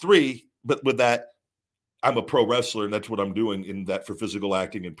 And three, but with that, I'm a pro wrestler, and that's what I'm doing in that for physical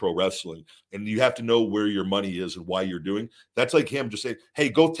acting and pro wrestling. And you have to know where your money is and why you're doing. That's like him just saying, hey,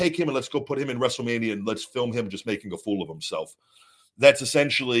 go take him and let's go put him in WrestleMania and let's film him just making a fool of himself. That's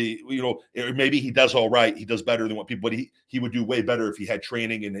essentially, maybe he does all right. He does better than what people, but he would do way better if he had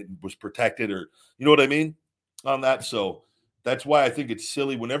training and it was protected, or, you know what I mean on that. So that's why I think it's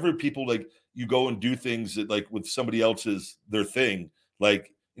silly whenever people like you go and do things that like with somebody else's, their thing,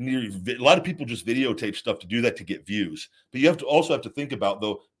 like, a lot of people just videotape stuff to do that to get views. But you have to think about,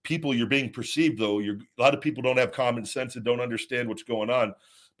 though, people you're being perceived, though. A lot of people don't have common sense and don't understand what's going on.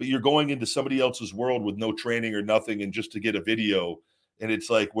 But you're going into somebody else's world with no training or nothing, and just to get a video. And it's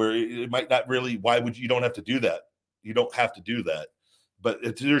like where it might not really, why would you don't have to do that? You don't have to do that. But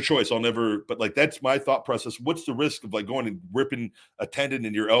it's your choice. I'll never, but like, that's my thought process. What's the risk of like going and ripping a tendon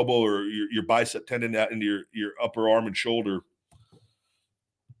in your elbow or your bicep tendon out into your upper arm and shoulder?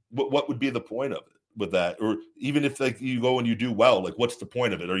 What would be the point of it with that? Or even if like you go and you do well, like what's the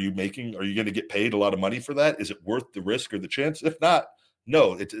point of it? Are you going to get paid a lot of money for that? Is it worth the risk or the chance? If not,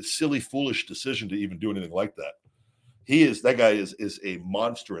 no, it's a silly, foolish decision to even do anything like that. That guy is a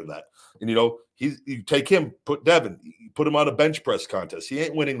monster in that. And you take him, put Devin, put him on a bench press contest. He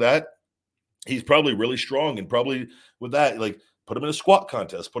ain't winning that. He's probably really strong, and probably with that, like put him in a squat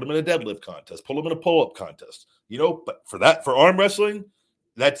contest, put him in a deadlift contest, put him in a pull-up contest, but for arm wrestling,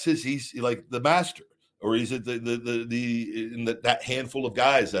 he's like the master, or he's in that handful of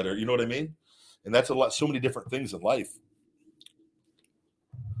guys that are, you know what I mean? And that's so many different things in life.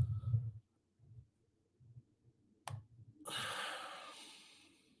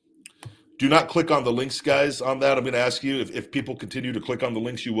 Do not click on the links, guys, on that. I'm going to ask you, if people continue to click on the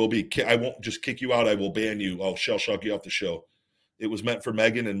links, you will be, I won't just kick you out. I will ban you. I'll shell shock you off the show. It was meant for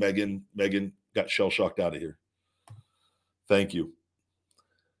Megan, and Megan got shell shocked out of here. Thank you.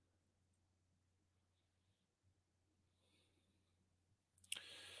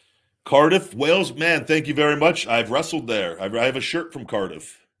 Cardiff, Wales, man, thank you very much. I've wrestled there. I have a shirt from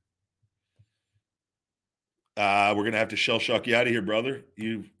Cardiff. We're going to have to shell shock you out of here, brother.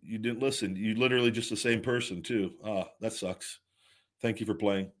 You didn't listen. You literally just the same person, too. That sucks. Thank you for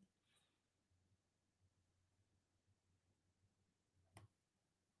playing.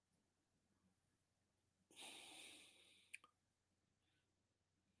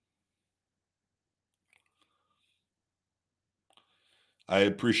 I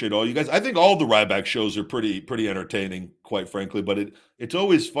appreciate all you guys. I think all the Ryback shows are pretty entertaining, quite frankly. But it's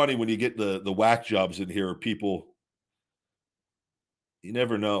always funny when you get the whack jobs in here. People, you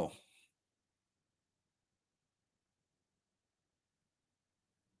never know.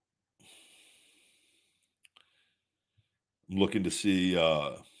 I'm looking to see.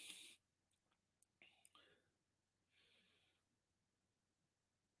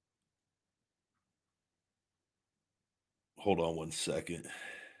 Hold on one second.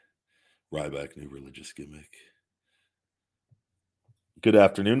 Ryback, new religious gimmick. Good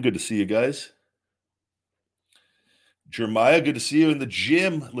afternoon. Good to see you guys. Jeremiah, good to see you in the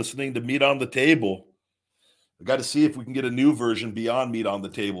gym listening to Meat on the Table. I got to see if we can get a new version beyond Meat on the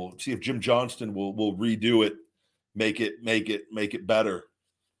Table. See if Jim Johnston will redo it, make it better.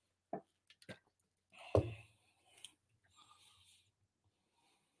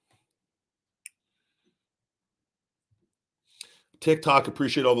 TikTok,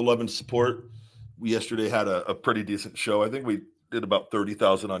 appreciate all the love and support. We yesterday had a pretty decent show. I think we did about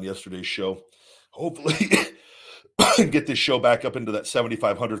 30,000 on yesterday's show. Hopefully get this show back up into that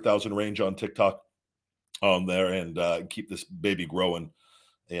 75, 100,000 range on TikTok on there and keep this baby growing.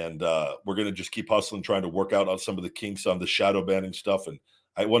 And we're going to just keep hustling, trying to work out on some of the kinks on the shadow banning stuff. And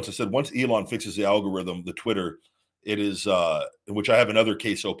I said, once Elon fixes the algorithm, the Twitter, it is, which I have another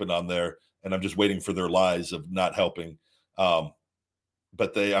case open on there, and I'm just waiting for their lies of not helping.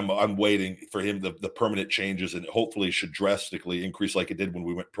 But I'm waiting for him, the permanent changes, and hopefully should drastically increase like it did when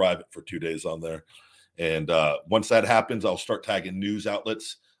we went private for 2 days on there. And once that happens, I'll start tagging news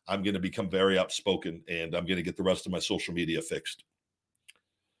outlets. I'm going to become very outspoken, and I'm going to get the rest of my social media fixed.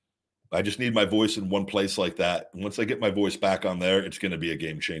 I just need my voice in one place like that. And once I get my voice back on there, it's going to be a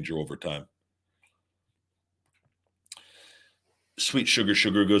game changer over time. Sweet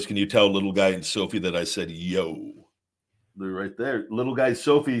Sugar goes, can you tell little guy and Sophie that I said, yo? They're right there. Little guy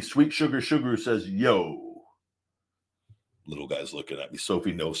Sophie, Sweet Sugar says, yo. Little guy's looking at me.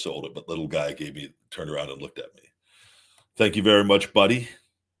 Sophie no-sold it, but little guy turned around and looked at me. Thank you very much, buddy.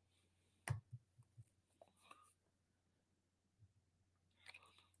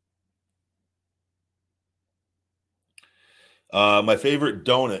 My favorite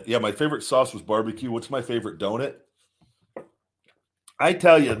donut. Yeah, my favorite sauce was barbecue. What's my favorite donut? I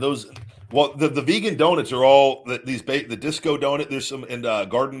tell you, those. Well, the vegan donuts are all the disco donut. There's some, and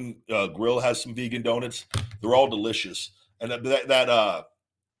Garden Grill has some vegan donuts. They're all delicious. And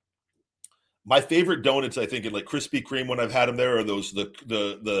my favorite donuts, I think, in like Krispy Kreme when I've had them there, are those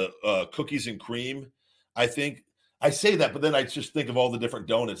the cookies and cream. I think I say that, but then I just think of all the different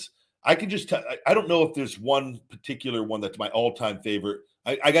donuts. I can just tell. I don't know if there's one particular one that's my all-time favorite.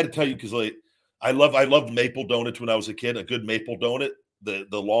 I got to tell you, because like I loved maple donuts when I was a kid. A good maple donut,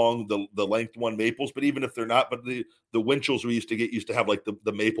 the length one maples, but even if they're not, but the Winchells we used to have like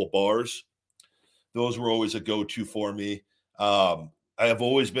the maple bars. Those were always a go-to for me. I've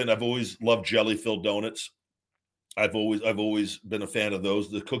always loved jelly-filled donuts. I've always been a fan of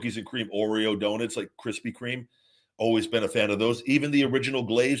those. The cookies and cream Oreo donuts, like Krispy Kreme, always been a fan of those. Even the original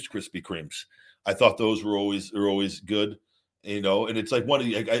glazed Krispy Kremes, I thought those were always good. And it's like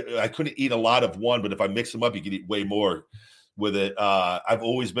I couldn't eat a lot of one, but if I mix them up, you can eat way more with it. I've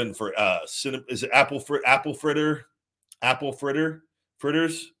always been for is it apple fritters? I've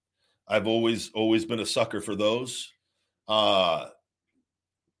always been a sucker for those. So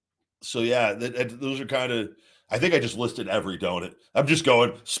yeah, those are kind of. I think I just listed every donut. I'm just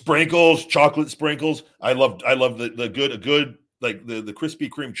going sprinkles, chocolate sprinkles. I love the good like the Krispy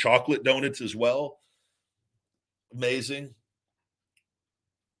Kreme chocolate donuts as well. Amazing.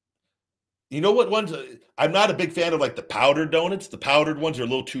 You know what ones? I'm not a big fan of like the powdered donuts. The powdered ones are a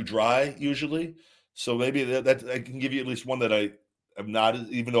little too dry usually. So maybe that I can give you at least one that I am not,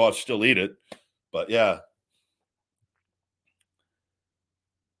 even though I'll still eat it. But yeah.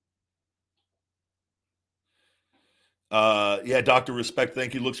 Yeah, Dr. Respect,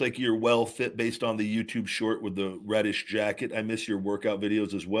 thank you. Looks like you're well fit based on the YouTube short with the reddish jacket. I miss your workout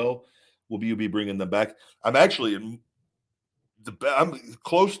videos as well. Will you be bringing them back? I'm actually I'm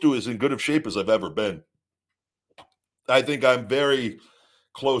close to as in good of shape as I've ever been. I think I'm very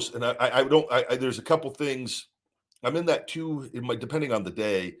close, and there's a couple things. I'm in that depending on the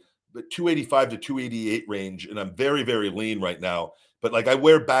day, but 285 to 288 range, and I'm very, very lean right now. But like I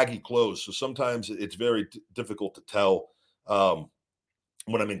wear baggy clothes, so sometimes it's very difficult to tell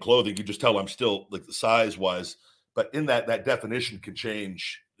when I'm in clothing. You just tell I'm still like the size wise, but in that definition can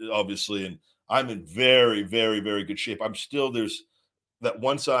change obviously. And I'm in very, very, very good shape. I'm still there's that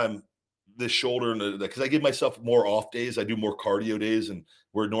once I'm this shoulder, and because I give myself more off days, I do more cardio days, and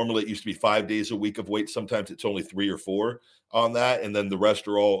where normally it used to be 5 days a week of weight, sometimes it's only 3 or 4 on that, and then the rest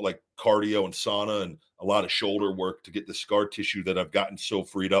are all like cardio and sauna and a lot of shoulder work to get the scar tissue that I've gotten so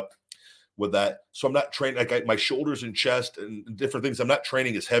freed up with that. So I'm not training like my shoulders and chest and different things. I'm not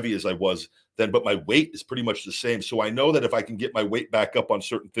training as heavy as I was then, but my weight is pretty much the same. So I know that if I can get my weight back up on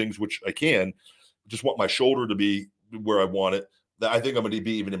certain things, which I can, just want my shoulder to be where I want it, that I think I'm going to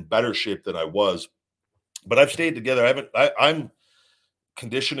be even in better shape than I was. But I've stayed together. I'm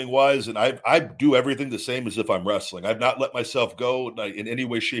conditioning wise, and I do everything the same as if I'm wrestling. I've not let myself go in any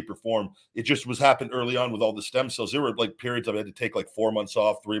way, shape, or form. It just was happened early on with all the stem cells. There were like periods I had to take like 4 months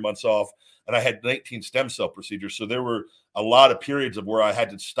off, 3 months off, and I had 19 stem cell procedures. So there were a lot of periods of where I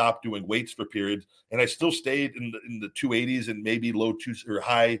had to stop doing weights for periods, and I still stayed in the 280s and maybe low two or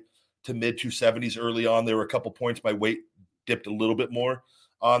high to mid 270s early on. There were a couple points my weight dipped a little bit more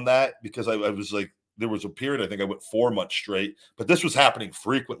on that because I was like, there was a period I think I went 4 months straight, but this was happening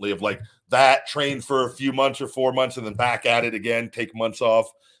frequently of like that, train for a few months or 4 months and then back at it again, take months off,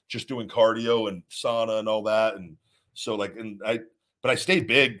 just doing cardio and sauna and all that. And so like, but I stayed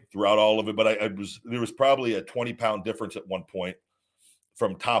big throughout all of it, but there was probably a 20-pound difference at one point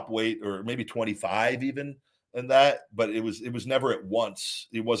from top weight, or maybe 25 even, and that, but it was never at once.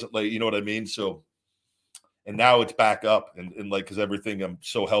 It wasn't like, you know what I mean? So, and now it's back up and like, cause everything, I'm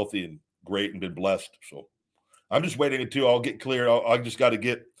so healthy and great and been blessed. So I'm just waiting until I'll get cleared. I just got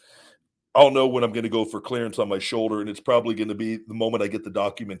to I'll know when I'm going to go for clearance on my shoulder. And it's probably going to be the moment I get the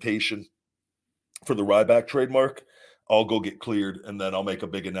documentation for the Ryback trademark, I'll go get cleared, and then I'll make a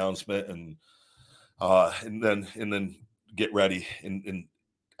big announcement and then get ready and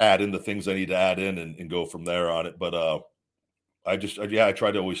add in the things I need to add in and go from there on it. But I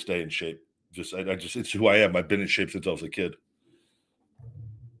try to always stay in shape. It's who I am. I've been in shape since I was a kid.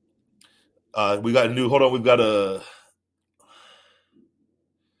 We got a new, hold on. We've got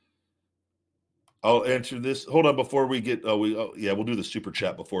I'll answer this. Hold on before we get, we'll do the super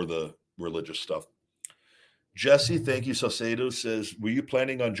chat before the religious stuff. Jesse, thank you. Saucedo says, were you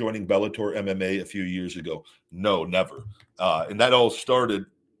planning on joining Bellator MMA a few years ago? No, never. And that all started.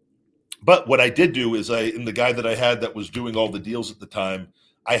 But what I did do is and the guy that I had that was doing all the deals at the time,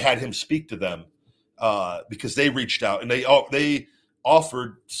 I had him speak to them because they reached out and they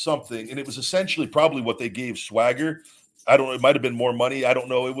offered something. And it was essentially probably what they gave Swagger. I don't know. It might've been more money. I don't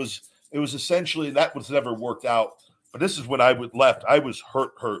know. It was essentially, that was never worked out. But this is when I left. I was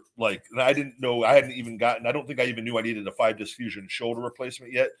hurt. Like, and I didn't know, I hadn't even gotten, I don't think I even knew I needed a 5-disc fusion shoulder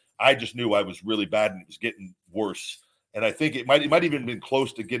replacement yet. I just knew I was really bad and it was getting worse. And I think it might even been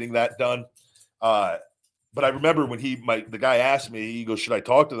close to getting that done. But I remember when the guy asked me, he goes, should I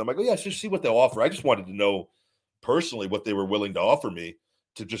talk to them? I go, yeah, just see what they'll offer. I just wanted to know personally what they were willing to offer me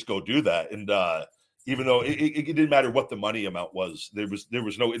to just go do that. And even though it didn't matter what the money amount was, there was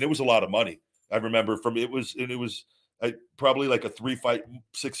no, and it was a lot of money. I remember it was probably like a 3-fight,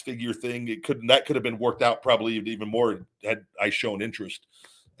 6-figure thing. That could have been worked out probably even more had I shown interest.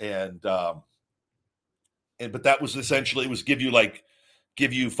 But that was essentially, it was give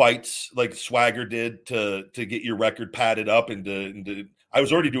you fights like Swagger did to get your record padded up. And I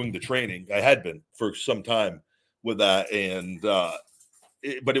was already doing the training. I had been for some time with that.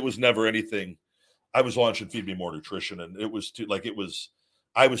 But it was never anything. I was launching Feed Me More Nutrition, and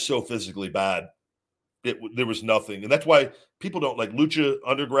I was so physically bad. There was nothing. And that's why people don't like Lucha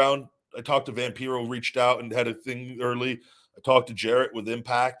Underground. I talked to Vampiro, reached out and had a thing early. I talked to Jarrett with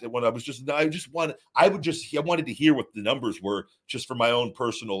Impact. And when I wanted to hear what the numbers were just for my own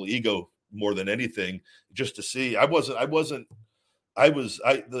personal ego more than anything, just to see. If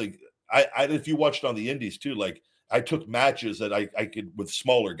you watched on the indies too, like I took matches that I could with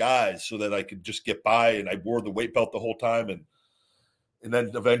smaller guys so that I could just get by, and I wore the weight belt the whole time. And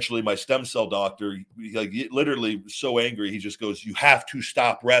then eventually my stem cell doctor, he literally was so angry. He just goes, you have to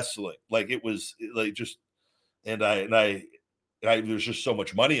stop wrestling. Like it was like just, and I there's just so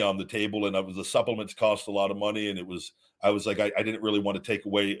much money on the table, and the supplements cost a lot of money. And I was like, I didn't really want to take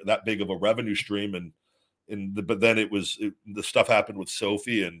away that big of a revenue stream. But then the stuff happened with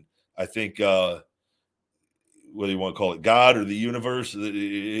Sophie. And I think, whether you want to call it God or the universe,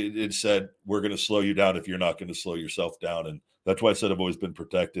 it said, we're going to slow you down if you're not going to slow yourself down. And that's why I said I've always been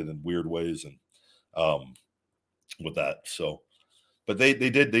protected in weird ways. And with that. So, but they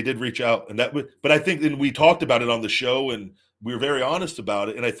did reach out, and but I think then we talked about it on the show and we were very honest about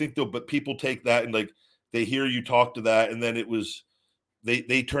it. And I think but people take that and like, they hear you talk to that. And then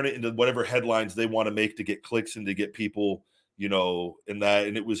they turn it into whatever headlines they want to make to get clicks and to get people, and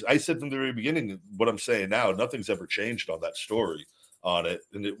I said from the very beginning, what I'm saying now, nothing's ever changed on that story on it.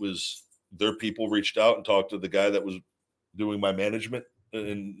 And it was, their people reached out and talked to the guy that was doing my management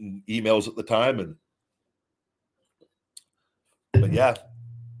and emails at the time. But yeah,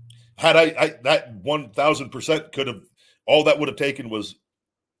 had I that 1,000% could have, all that would have taken was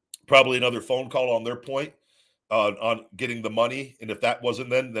probably another phone call on their point on getting the money. And if that wasn't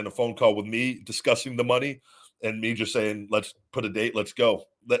then a phone call with me discussing the money and me just saying, let's put a date, let's go.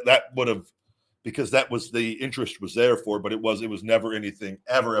 That would have, because that was the interest was there for, but it was never anything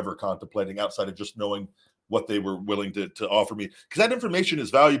ever contemplating outside of just knowing what they were willing to offer me. Because that information is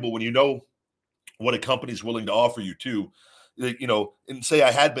valuable when you know what a company's willing to offer you too. You know, and say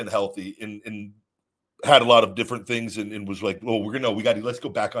I had been healthy and had a lot of different things and was like, oh, let's go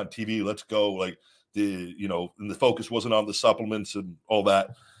back on TV. Let's go. Like and the focus wasn't on the supplements and all that,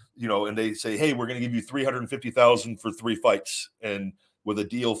 and they say, hey, we're going to give you $350,000 for 3 fights and with a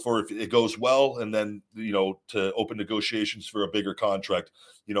deal for if it goes well. And then, to open negotiations for a bigger contract,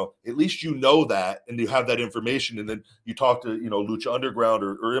 at least that, and you have that information. And then you talk to, Lucha Underground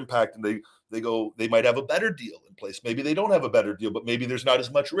or Impact, and they go, they might have a better deal in place. Maybe they don't have a better deal, but maybe there's not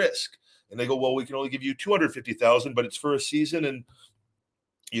as much risk. And they go, well, we can only give you $250,000, but it's for a season. And,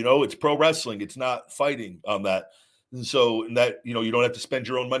 it's pro wrestling. It's not fighting on that. And so that, you don't have to spend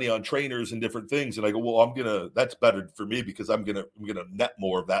your own money on trainers and different things. And I go, well, that's better for me because I'm going to net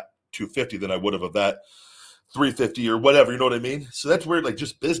more of that 250 than I would have of that 350 or whatever. You know what I mean? So that's where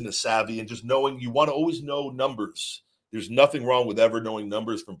just business savvy and just knowing, you want to always know numbers. There's nothing wrong with ever knowing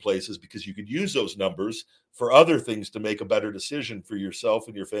numbers from places because you could use those numbers for other things to make a better decision for yourself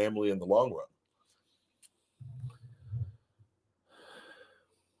and your family in the long run.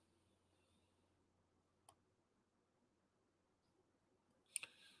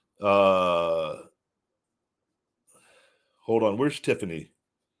 Hold on. Where's Tiffany?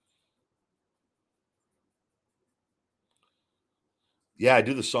 Yeah, I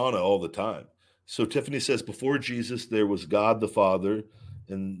do the sauna all the time. So Tiffany says, before Jesus, there was God the Father,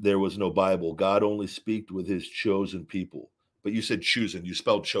 and there was no Bible. God only speak with his chosen people. But you said chosen. You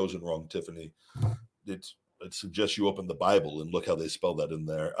spelled chosen wrong, Tiffany. It suggests you open the Bible and look how they spell that in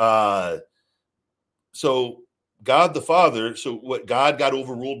there. So God the Father, so what, God got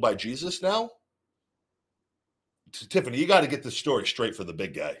overruled by Jesus now? Tiffany, you got to get this story straight for the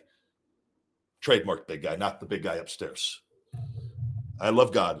big guy. Trademark big guy, not the big guy upstairs. I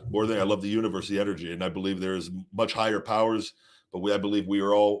love God more than I love the universe, the energy, and I believe there is much higher powers. But I believe we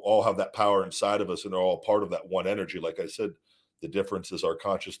are all have that power inside of us, and are all part of that one energy. Like I said, the difference is our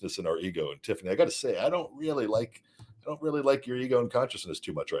consciousness and our ego. And Tiffany, I got to say, I don't really like your ego and consciousness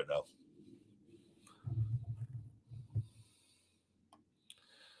too much right now.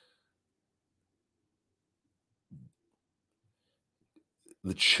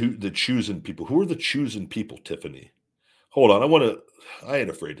 The choosing people. Who are the choosing people, Tiffany? Hold on. I ain't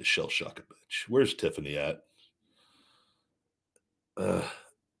afraid to shell shock a bitch. Where's Tiffany at?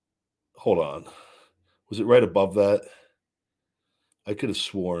 Hold on. Was it right above that? I could have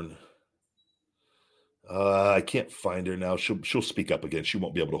sworn. I can't find her now. She'll speak up again. She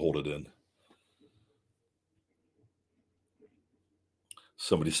won't be able to hold it in.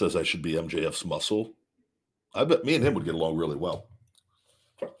 Somebody says I should be MJF's muscle. I bet me and him would get along really well.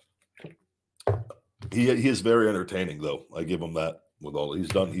 He is very entertaining, though. I give him that. With all he's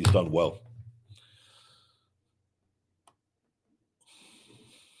done well.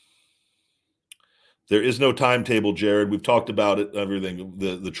 There is no timetable, Jared. We've talked about it. Everything.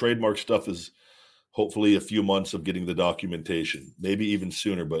 The trademark stuff is hopefully a few months of getting the documentation, maybe even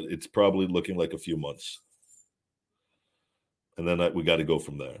sooner, but it's probably looking like a few months. And then we got to go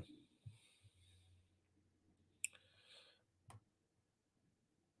from there.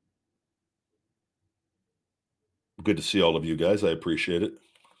 Good to see all of you guys. I appreciate it.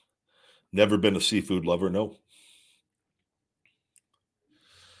 Never been a seafood lover, no.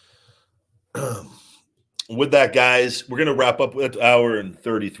 With that, guys, we're going to wrap up at hour and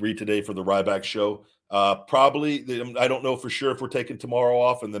 33 today for the Ryback show. Probably, I don't know for sure if we're taking tomorrow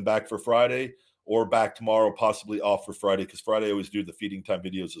off and then back for Friday, or back tomorrow, possibly off for Friday, because Friday I always do the feeding time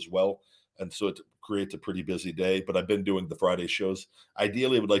videos as well. And so it creates a pretty busy day, but I've been doing the Friday shows.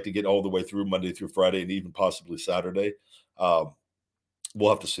 Ideally, I would like to get all the way through Monday through Friday and even possibly Saturday. We'll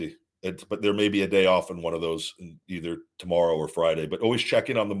have to see. But there may be a day off in one of those, either tomorrow or Friday. But always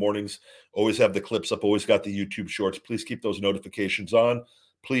check in on the mornings. Always have the clips up. Always got the YouTube shorts. Please keep those notifications on.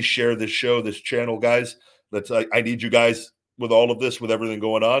 Please share this show, this channel, guys. I need you guys with all of this, with everything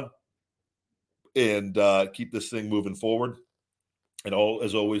going on, and keep this thing moving forward. And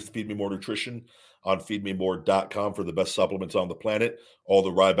as always, Feed Me More Nutrition on feedmemore.com for the best supplements on the planet. All the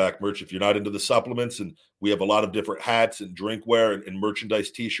Ryback merch. If you're not into the supplements, and we have a lot of different hats and drinkware and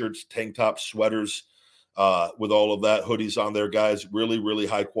merchandise, t-shirts, tank tops, sweaters, with all of that, hoodies on there, guys. Really, really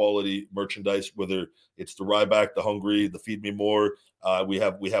high quality merchandise, whether it's the Ryback, the Hungry, the Feed Me More. We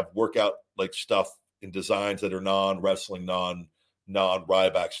have workout like stuff in designs that are non-wrestling,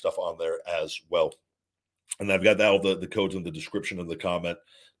 non-Ryback stuff on there as well. And I've got all the codes in the description of the comment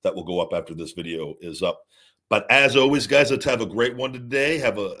that will go up after this video is up. But as always, guys, let's have a great one today.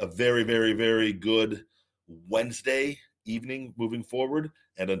 Have a very, very, very good Wednesday evening moving forward.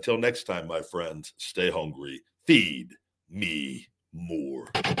 And until next time, my friends, stay hungry. Feed me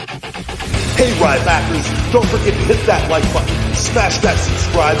more. Hey, Rybackers, don't forget to hit that like button, smash that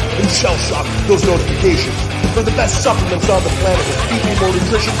subscribe, and shell shock those notifications for the best supplements on the planet with Feed Me More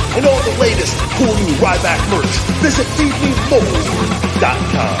Nutrition and all the latest cool new Ryback merch. Visit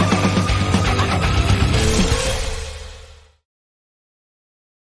feedmemore.com.